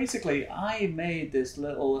hear But it. basically, I made this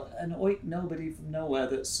little, an oik nobody from nowhere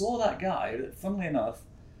that saw that guy that, funnily enough,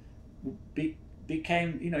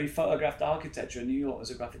 became, you know, he photographed architecture in New York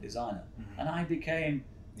as a graphic designer. Mhm. And I became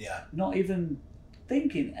Yeah. not even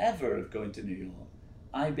thinking ever of going to New York.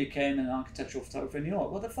 I became an architectural photographer in New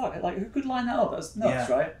York. What the fuck? Like, who could line that up? That's nuts,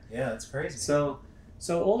 Yeah. right? Yeah, that's crazy. So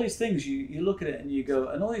all these things, you look at it and you go,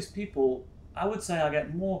 and all these people, I would say I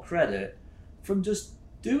get more credit from just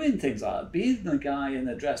doing things like that, being the guy in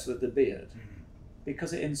the dress with the beard,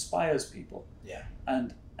 because it inspires people. Yeah.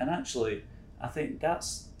 And actually, I think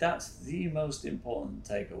that's the most important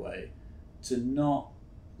takeaway, to not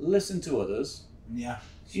listen to others. Yeah.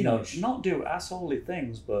 You know, Huge. not do assholey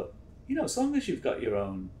things, but you know, as long as you've got your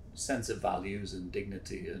own sense of values and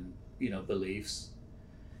dignity and, you know, beliefs.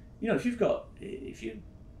 You know, if you're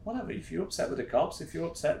upset with the cops, if you're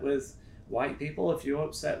upset with white people, if you're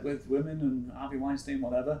upset with women and Harvey Weinstein,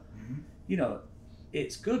 whatever, you know,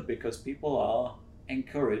 it's good because people are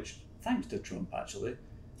encouraged, thanks to Trump actually.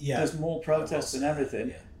 Yeah. There's more protests and I will say everything.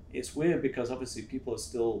 that, yeah. It's weird because obviously people are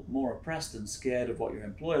still more oppressed and scared of what your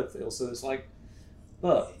employer feels. So it's like,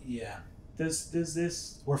 but Yeah. there's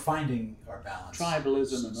this We're finding our balance.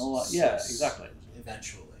 tribalism and all that. Yeah, exactly.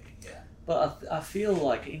 Eventually, yeah. But I feel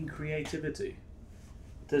like in creativity,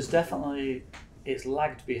 there's definitely, it's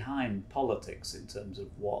lagged behind politics in terms of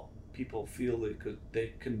what people feel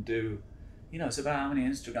they can do. You know, it's about how many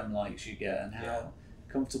Instagram likes you get and how Yeah.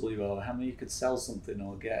 comfortable you are, how many you could sell something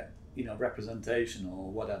or get, you know, representation or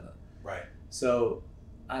whatever. Right. So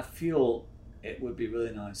I feel it would be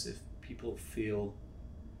really nice if people feel.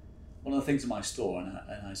 One of the things in my store, and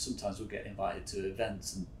I sometimes would get invited to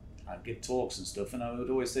events and I'd give talks and stuff, and I would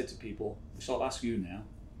always say to people, which I'll ask you now,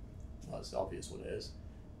 well, it's obvious what it is,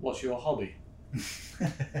 what's your hobby?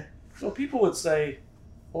 So people would say,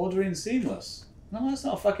 ordering seamless. No, that's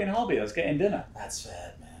not a fucking hobby, that's getting dinner. That's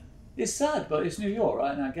sad, man. It's sad, but it's New York,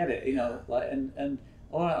 right? And I get it, you know, like, and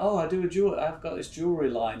I do I've got this jewelry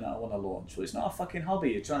line that I want to launch. Well, it's not a fucking hobby,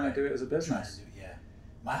 you're trying to do it as a business. Yeah.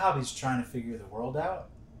 My hobby's trying to figure the world out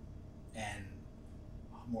and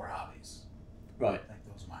more hobbies. Right. I think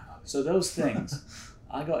those are my hobbies. So those things,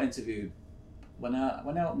 I got interviewed when I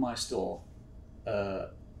opened my store,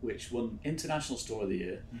 which won International Store of the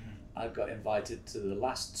Year. I got invited to the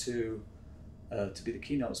last two, to be the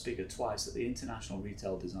keynote speaker twice at the International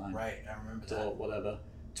Retail Design Right, I remember or that. whatever,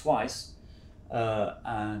 twice,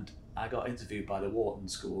 and I got interviewed by the Wharton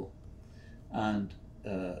School, and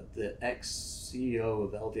the ex-CEO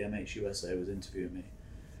of LVMH USA was interviewing me,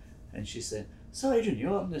 and she said, "So Adrian, you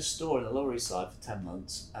opened this store in the Lower East Side for 10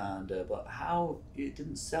 months, and but how it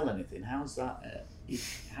didn't sell anything? How's that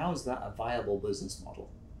a viable business model?"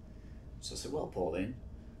 So I said, "Well, Pauline,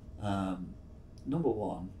 number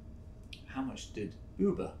one, how much did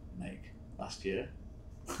Uber make last year?"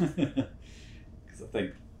 Because I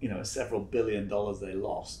think, you know, several $1 billion they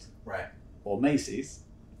lost. Right. Or Macy's.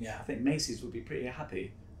 Yeah. I think Macy's would be pretty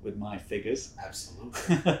happy with my figures.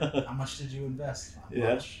 Absolutely. How much did you invest? How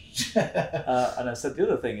Yeah. much? And I said, the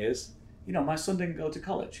other thing is, you know, my son didn't go to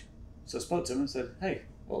college. So I spoke to him and said, "Hey,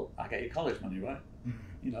 well, I get your college money, right? Mhm.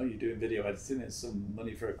 You know, you're doing video editing, it's some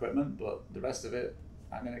money for equipment, but the rest of it,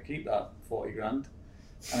 I'm going to keep that 40 grand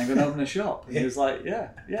and I'm going to open a shop." And he was like, yeah,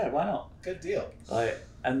 why not? Good deal.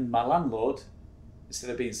 And my landlord, instead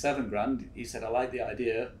of being 7 grand, he said, "I like the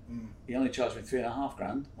idea." He only charged me 3.5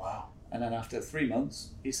 grand. Wow. And then after 3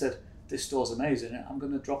 months, he said, "This store's amazing. I'm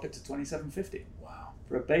going to drop it to $27.50 Wow.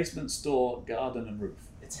 for a basement store, garden and roof."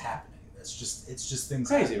 It's happening. It's just things.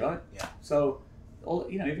 Crazy, happening. right? Yeah. So,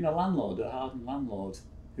 you know, even a hardened landlord,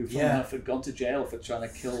 who funny Yeah. enough had gone to jail for trying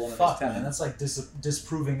to kill one of Fuck, his man. tenants. That's like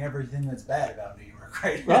disproving everything that's bad about New York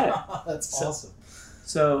right Right. now. That's So- awesome.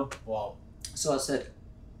 So, Wow. so I said,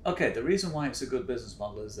 okay, the reason why it's a good business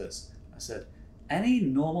model is this. I said, any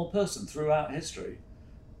normal person throughout history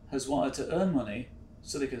has wanted to earn money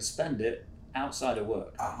so they can spend it outside of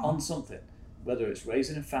work on something, whether it's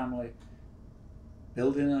raising a family,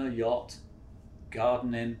 building a yacht,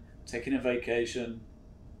 gardening, taking a vacation,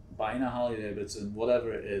 buying a Harley Davidson,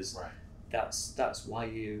 whatever it is. Right. That's why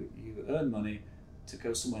you earn money to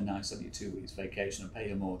go somewhere nice on your 2 weeks vacation and pay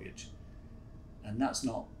your mortgage. And that's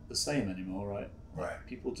not the same anymore, right? Right.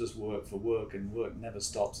 People just work for work, and work never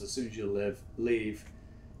stops. As soon as you leave,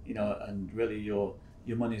 you know, and really your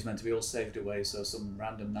money's meant to be all saved away so some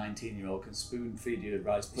random 19-year-old can spoon feed you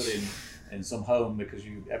rice pudding in some home because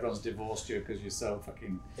everyone's divorced you because you're so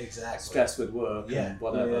fucking Exactly. stressed with work and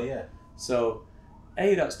whatever. Yeah. So,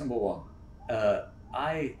 that's number one.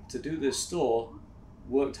 To do this store,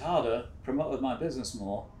 worked harder, promoted my business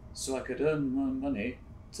more, so I could earn more money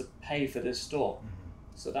to pay for this store.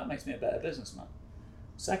 So that makes me a better businessman.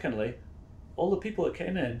 Secondly, all the people that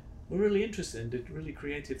came in were really interested and did really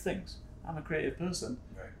creative things. I'm a creative person.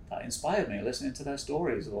 Right. That inspired me, listening to their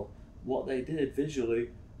stories or what they did visually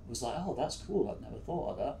was like, oh, that's cool, I'd never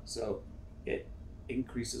thought of that. So it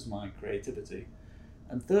increases my creativity.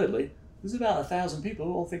 And thirdly, there's about 1,000 people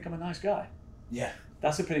who all think I'm a nice guy. Yeah.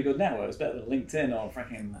 That's a pretty good network. It's better than LinkedIn or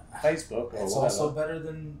freaking Facebook or It's whatever. also better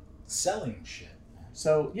than selling shit.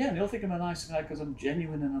 So yeah, and they'll think I'm a nice guy because I'm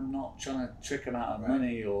genuine and I'm not trying to trick them out of Right.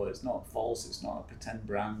 money, or it's not false, it's not a pretend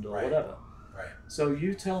brand or Right. whatever. Right. So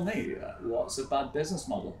you tell me, what's a bad business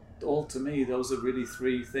model? All to me, those are really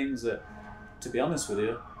three things that, to be honest with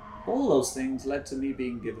you, all those things led to me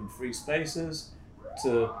being given free spaces,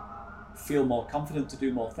 to feel more confident to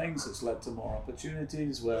do more things. It's led to more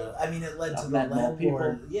opportunities where I mean, it led to I've the met more people.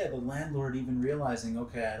 landlord. Yeah, the landlord even realizing,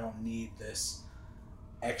 okay, I don't need this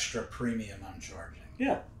extra premium I'm charging.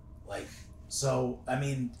 yeah, Like, so I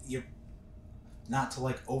mean, you not to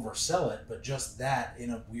like oversell it, but just that in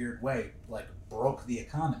a weird way, like broke the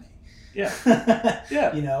economy. yeah,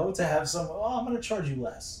 yeah. You know, to have someone, oh, I'm going to charge you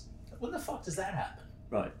less. When the fuck does that happen?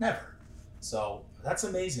 Right. Never. So that's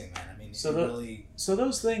amazing, man. I mean, So it that- really. So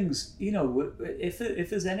those things, you know, if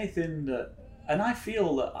there's anything that, and I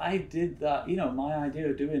feel that I did that, you know, my idea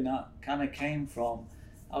of doing that kind of came from,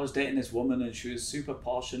 I was dating this woman and she was super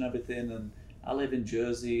posh and everything, and I live in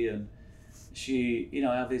Jersey, and she, you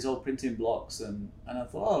know, I have these old printing blocks, and I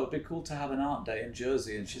thought, oh, it'd be cool to have an art day in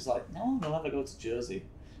Jersey, and she's like, no, we'll never go to Jersey,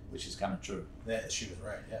 which is kind of true. Yeah, she was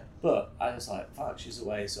right, yeah. But I was like, fuck, she's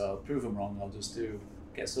away, so I'll prove them wrong. I'll just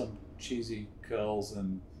get some cheesy curls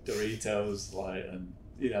and Doritos, like, and,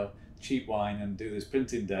 you know, cheap wine and do this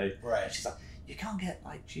printing day. Right. And she's like, you can't get,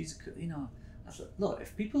 like, cheesy, you know. I said, look,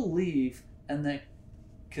 if people leave and they're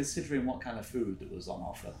considering what kind of food that was on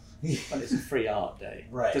offer, when it's a free art day,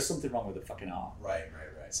 Right. there's something wrong with the fucking art. Right.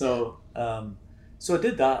 So, so I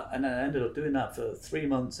did that, and then I ended up doing that for 3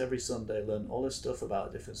 months every Sunday, learned all this stuff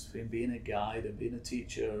about the difference between being a guide and being a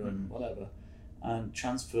teacher and whatever, and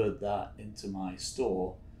transferred that into my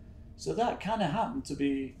store. So that kind of happened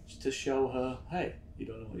to show her, hey, you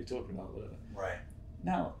don't know what you're talking about, whatever. Right.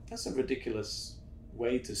 Now, that's a ridiculous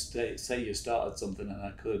way to say you started something, and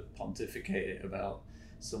I could pontificate it about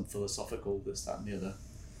some philosophical this, that, and the other.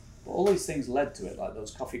 But all these things led to it, like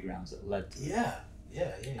those coffee grounds that led to it.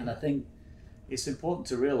 Yeah. And I think it's important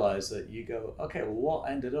to realize that you go, okay, well, what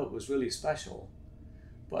ended up was really special,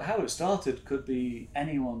 but how it started could be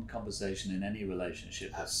any one conversation in any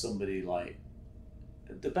relationship with somebody. Like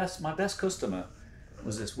my best customer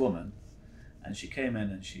was this woman, and she came in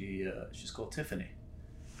and she's called Tiffany,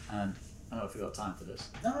 and I don't know if we've got time for this.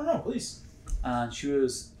 No, please. And she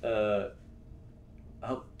was, I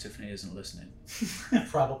hope Tiffany isn't listening.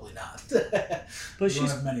 Probably not. But We don't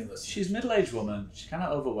she's have many listeners. she's a middle-aged woman. She's kind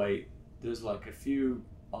of overweight. There's like a few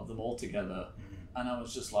of them all together, and I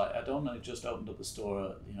was just like, I just opened up a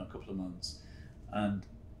store, a couple of months, and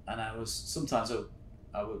I was sometimes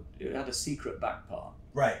I would it had a secret back part.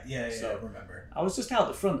 Right. Yeah. So- I remember. I was just out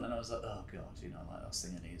the front, and I was like, oh god, like I was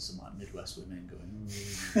thinking I need some like Midwest women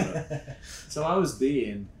going. So I was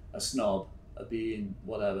being a snob, being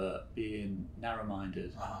whatever, being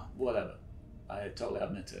narrow-minded, whatever. I totally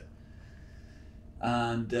admit it.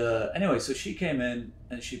 And anyway, so she came in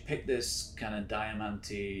and she picked this kind of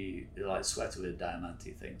diamante, like sweater with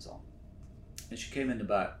diamante things on. And she came in the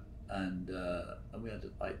back, and we had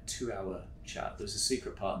like 2-hour chat. There was a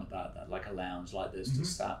secret part in the back, that like a lounge like this, to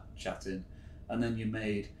start chatting. And then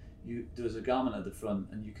there was a garment at the front,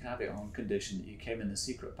 and you could have it on condition that you came in the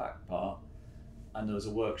secret back part, and there was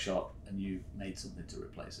a workshop, and you made something to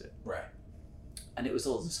replace it. Right. And it was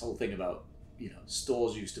all this whole thing about,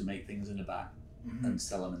 stores used to make things in the back and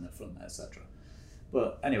sell them in the front, etc.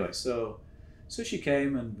 But anyway, so she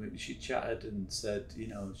came and she chatted and said,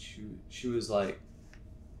 she was like,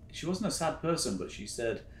 she wasn't a sad person, but she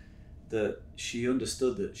said that she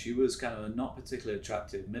understood that she was kind of a not particularly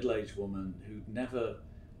attractive middle-aged woman who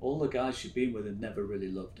all the guys she'd been with had never really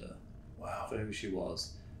loved her Wow. for who she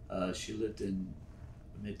was. She lived in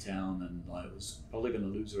Midtown and like was probably going to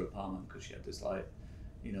lose her apartment because she had this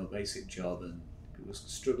basic job and was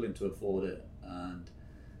struggling to afford it, and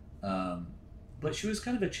but she was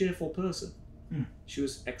kind of a cheerful person. She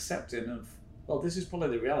was accepting of, well, this is probably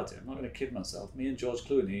the reality. I'm not going to kid myself. Me and George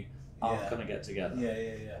Clooney aren't going to get together.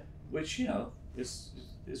 Yeah. Which is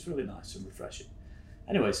really nice and refreshing.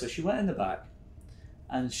 Anyway, so she went in the back,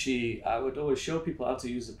 and I would always show people how to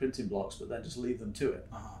use the printing blocks, but then just leave them to it.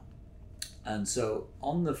 And so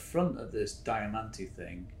on the front of this diamante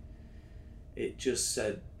thing, it just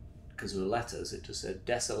said, because of the letters, it just said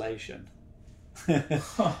desolation.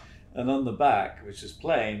 And on the back, which is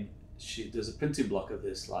plain, there's a printing block of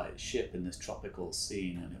this like ship in this tropical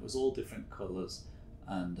scene, and it was all different colours,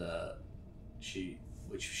 and she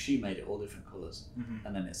made it all different colours,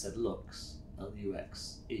 and then it said Lux,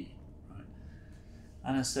 Luxe, right?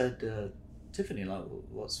 And I said, Tiffany, like,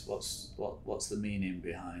 what's the meaning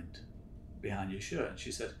behind your shirt? And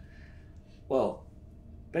she said, well,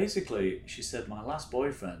 basically, she said, my last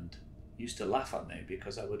boyfriend used to laugh at me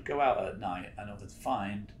because I would go out at night and I would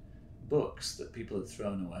find books that people had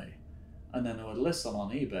thrown away, and then I would list them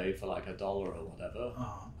on eBay for like $1 or whatever,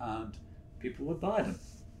 and people would buy them.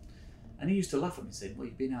 And he used to laugh at me saying, well,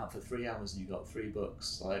 you've been out for 3 hours and you got 3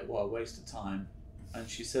 books, like, what a waste of time. And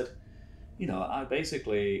she said, you know, I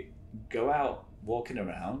basically go out walking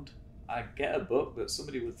around, I get a book that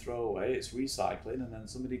somebody would throw away, it's recycling, and then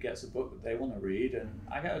somebody gets a book that they want to read, and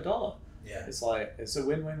I get $1. Yeah. It's like, it's a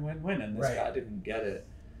win-win-win-win, and this guy didn't get it.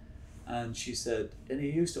 And she said, and he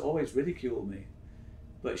used to always ridicule me,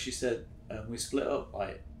 but she said, we split up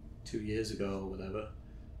like 2 years ago or whatever,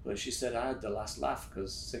 but she said, I had the last laugh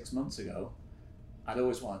because 6 months ago, I'd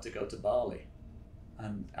always wanted to go to Bali.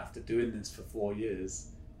 And after doing this for 4 years,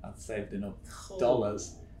 I'd saved enough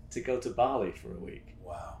dollars to go to Bali for a week.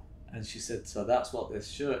 Wow. And she said, so that's what this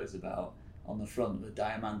shirt is about. On the front with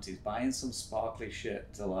diamantes, buying some sparkly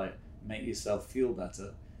shit to like make yourself feel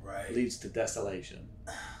better leads to desolation.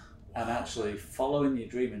 Wow. And actually following your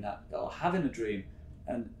dream in that, or having a dream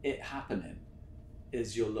and it happening,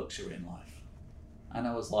 is your luxury in life. And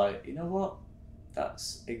I was like, you know what?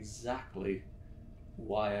 That's exactly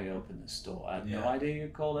why I opened this store. I had no idea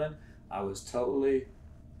you'd call in. I was totally,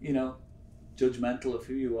 you know, judgmental of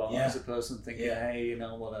who you are as a person, thinking, hey, you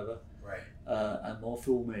know, whatever. Right. And more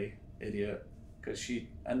fool me, idiot. Because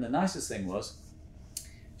and the nicest thing was,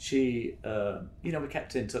 she, you know, we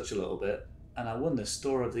kept in touch a little bit, and I won the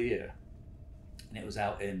Store of the Year. And it was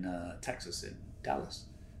out in Texas, in Dallas,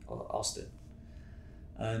 or Austin.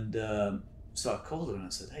 And so I called her and I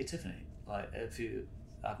said, hey, Tiffany, like,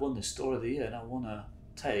 I've won the Store of the Year and I want to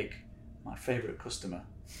take my favorite customer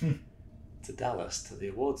to Dallas to the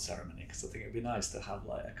awards ceremony, because I think it'd be nice to have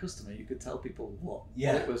like a customer you could tell people what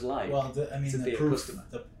it was like. Well, I mean, to be the a customer.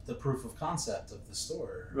 The proof of concept of the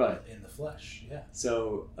store, in the flesh. Yeah.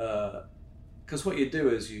 So, because what you do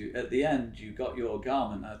is at the end you got your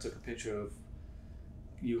garment. I took a picture of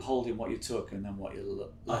you holding what you took and then what you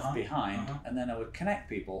left behind, and then I would connect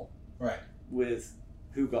people with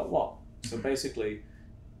who got what. So basically,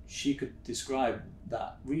 she could describe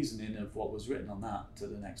that reasoning of what was written on that to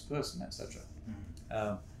the next person, etc.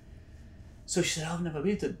 So she said, I've never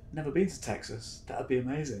been to Texas. That'd be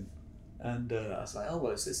amazing. And I was like, oh,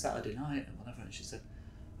 well, it's this Saturday night and whatever. And she said,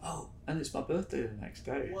 oh, and it's my birthday the next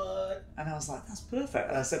day. What? And I was like, that's perfect.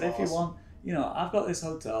 And I said, Awesome. if you want, you know, I've got this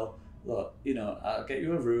hotel. Look, you know, I'll get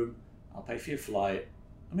you a room. I'll pay for your flight.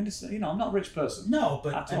 I mean, it's, you know, I'm not a rich person. No,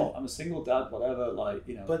 but at all. I'm a single dad, whatever. Like,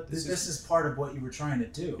 you know. But this is part of what you were trying to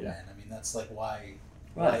do, Yeah. man. I mean, that's like why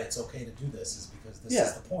it's okay to do this, is because this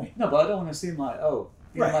is the point. No, but I don't want to seem like, oh,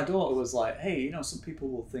 you know, Right. my daughter was like, hey, you know, some people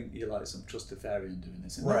will think you're like some trustafarian doing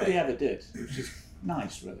this, and nobody ever did, which is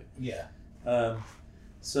nice, really. Yeah.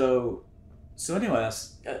 So anyway,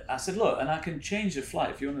 I said, look, and I can change the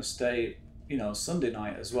flight if you want to stay, you know, Sunday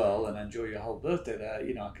night as well and enjoy your whole birthday there.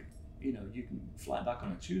 You know, I could, you know, you can fly back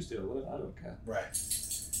on a Tuesday or whatever. I don't care. Right.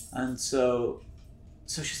 And so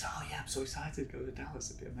she said, oh yeah, I'm so excited to go to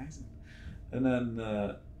Dallas. It'd be amazing. And then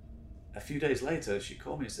a few days later, she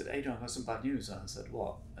called me and said, Adrian, I've got some bad news. And I said,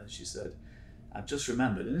 what? And she said, I've just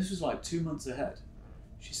remembered, and this was like 2 months ahead.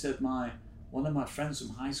 She said, one of my friends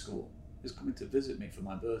from high school is coming to visit me for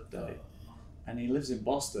my birthday, and he lives in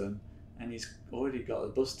Boston, and he's already got a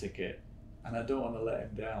bus ticket, and I don't want to let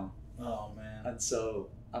him down. Oh, man. And so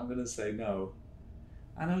I'm going to say no.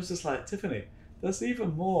 And I was just like, Tiffany,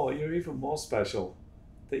 you're even more special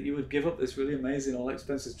that you would give up this really amazing,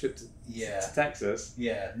 all-expensive trip to Texas.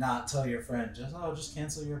 Yeah, not tell your friend, just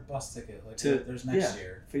cancel your bus ticket. Like, there's next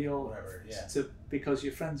year. For your, whatever, because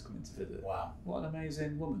your friend's coming to visit. Wow. What an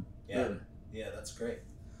amazing woman. Yeah. Really. Yeah, that's great.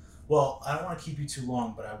 Well, I don't want to keep you too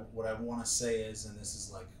long, but what I want to say is, and this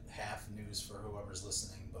is like half news for whoever's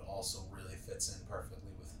listening, but also really fits in perfectly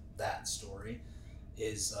with that story,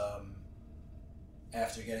 is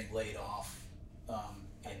after getting laid off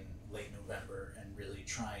in late November and really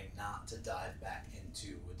trying not to dive back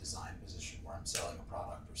into a design position where I'm selling a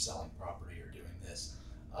product or selling property or doing this,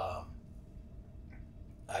 I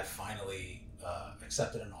finally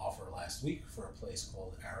accepted an offer last week for a place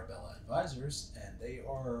called Arabella Advisors, and they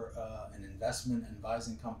are an investment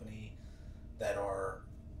advising company that are,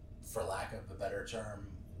 for lack of a better term,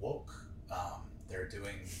 woke. They're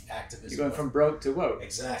doing activism. You're going from broke to woke.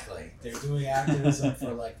 Exactly. They're doing activism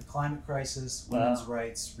for like the climate crisis, women's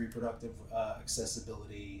rights, reproductive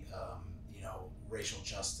accessibility, racial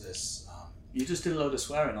justice. You just did a load of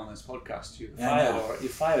swearing on this podcast. You're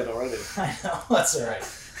fired already. I know, that's all right.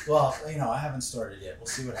 Well, I haven't started yet. We'll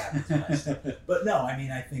see what happens when I start. But no, I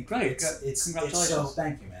mean, I think great. It's so,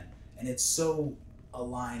 thank you, man. And it's so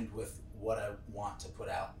aligned with what I want to put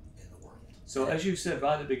out in the world. So as you said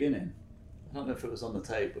right at the beginning, I don't know if it was on the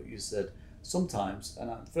tape, but you said sometimes,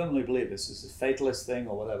 and I firmly believe this is a fatalist thing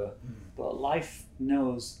or whatever, but life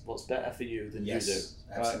knows what's better for you than you do.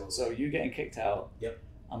 Absolutely. Right? So you getting kicked out. Yep.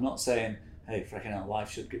 I'm not saying, hey, freaking hell, life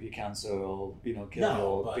should give you cancer or kill you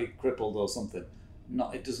or be crippled or something.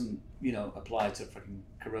 It doesn't apply to freaking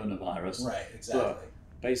coronavirus. Right. Exactly. But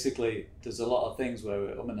basically, there's a lot of things where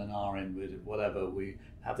we're and ahhing with whatever. We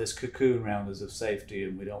have this cocoon around us of safety,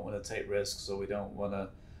 and we don't want to take risks, or we don't want to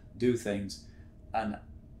do things. And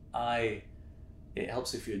it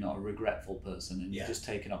helps if you're not a regretful person and you just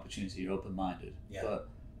take an opportunity. You're open-minded. Yeah. But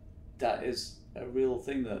that is a real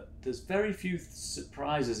thing, that there's very few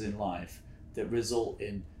surprises in life that result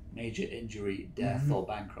in major injury, death, or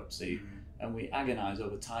bankruptcy, and we agonize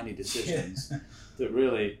over tiny decisions that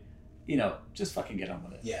really, just fucking get on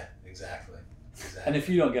with it. Yeah, exactly. And if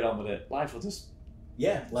you don't get on with it, life will just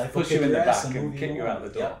life push will you in the back and and kick you out the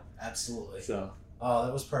door. Yep, absolutely. So,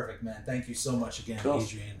 that was perfect, man. Thank you so much again, Cool.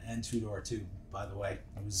 Adrian, and Tudor too. By the way,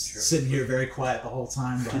 I was sitting here very quiet the whole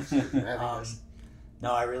time, but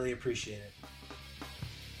no, I really appreciate it.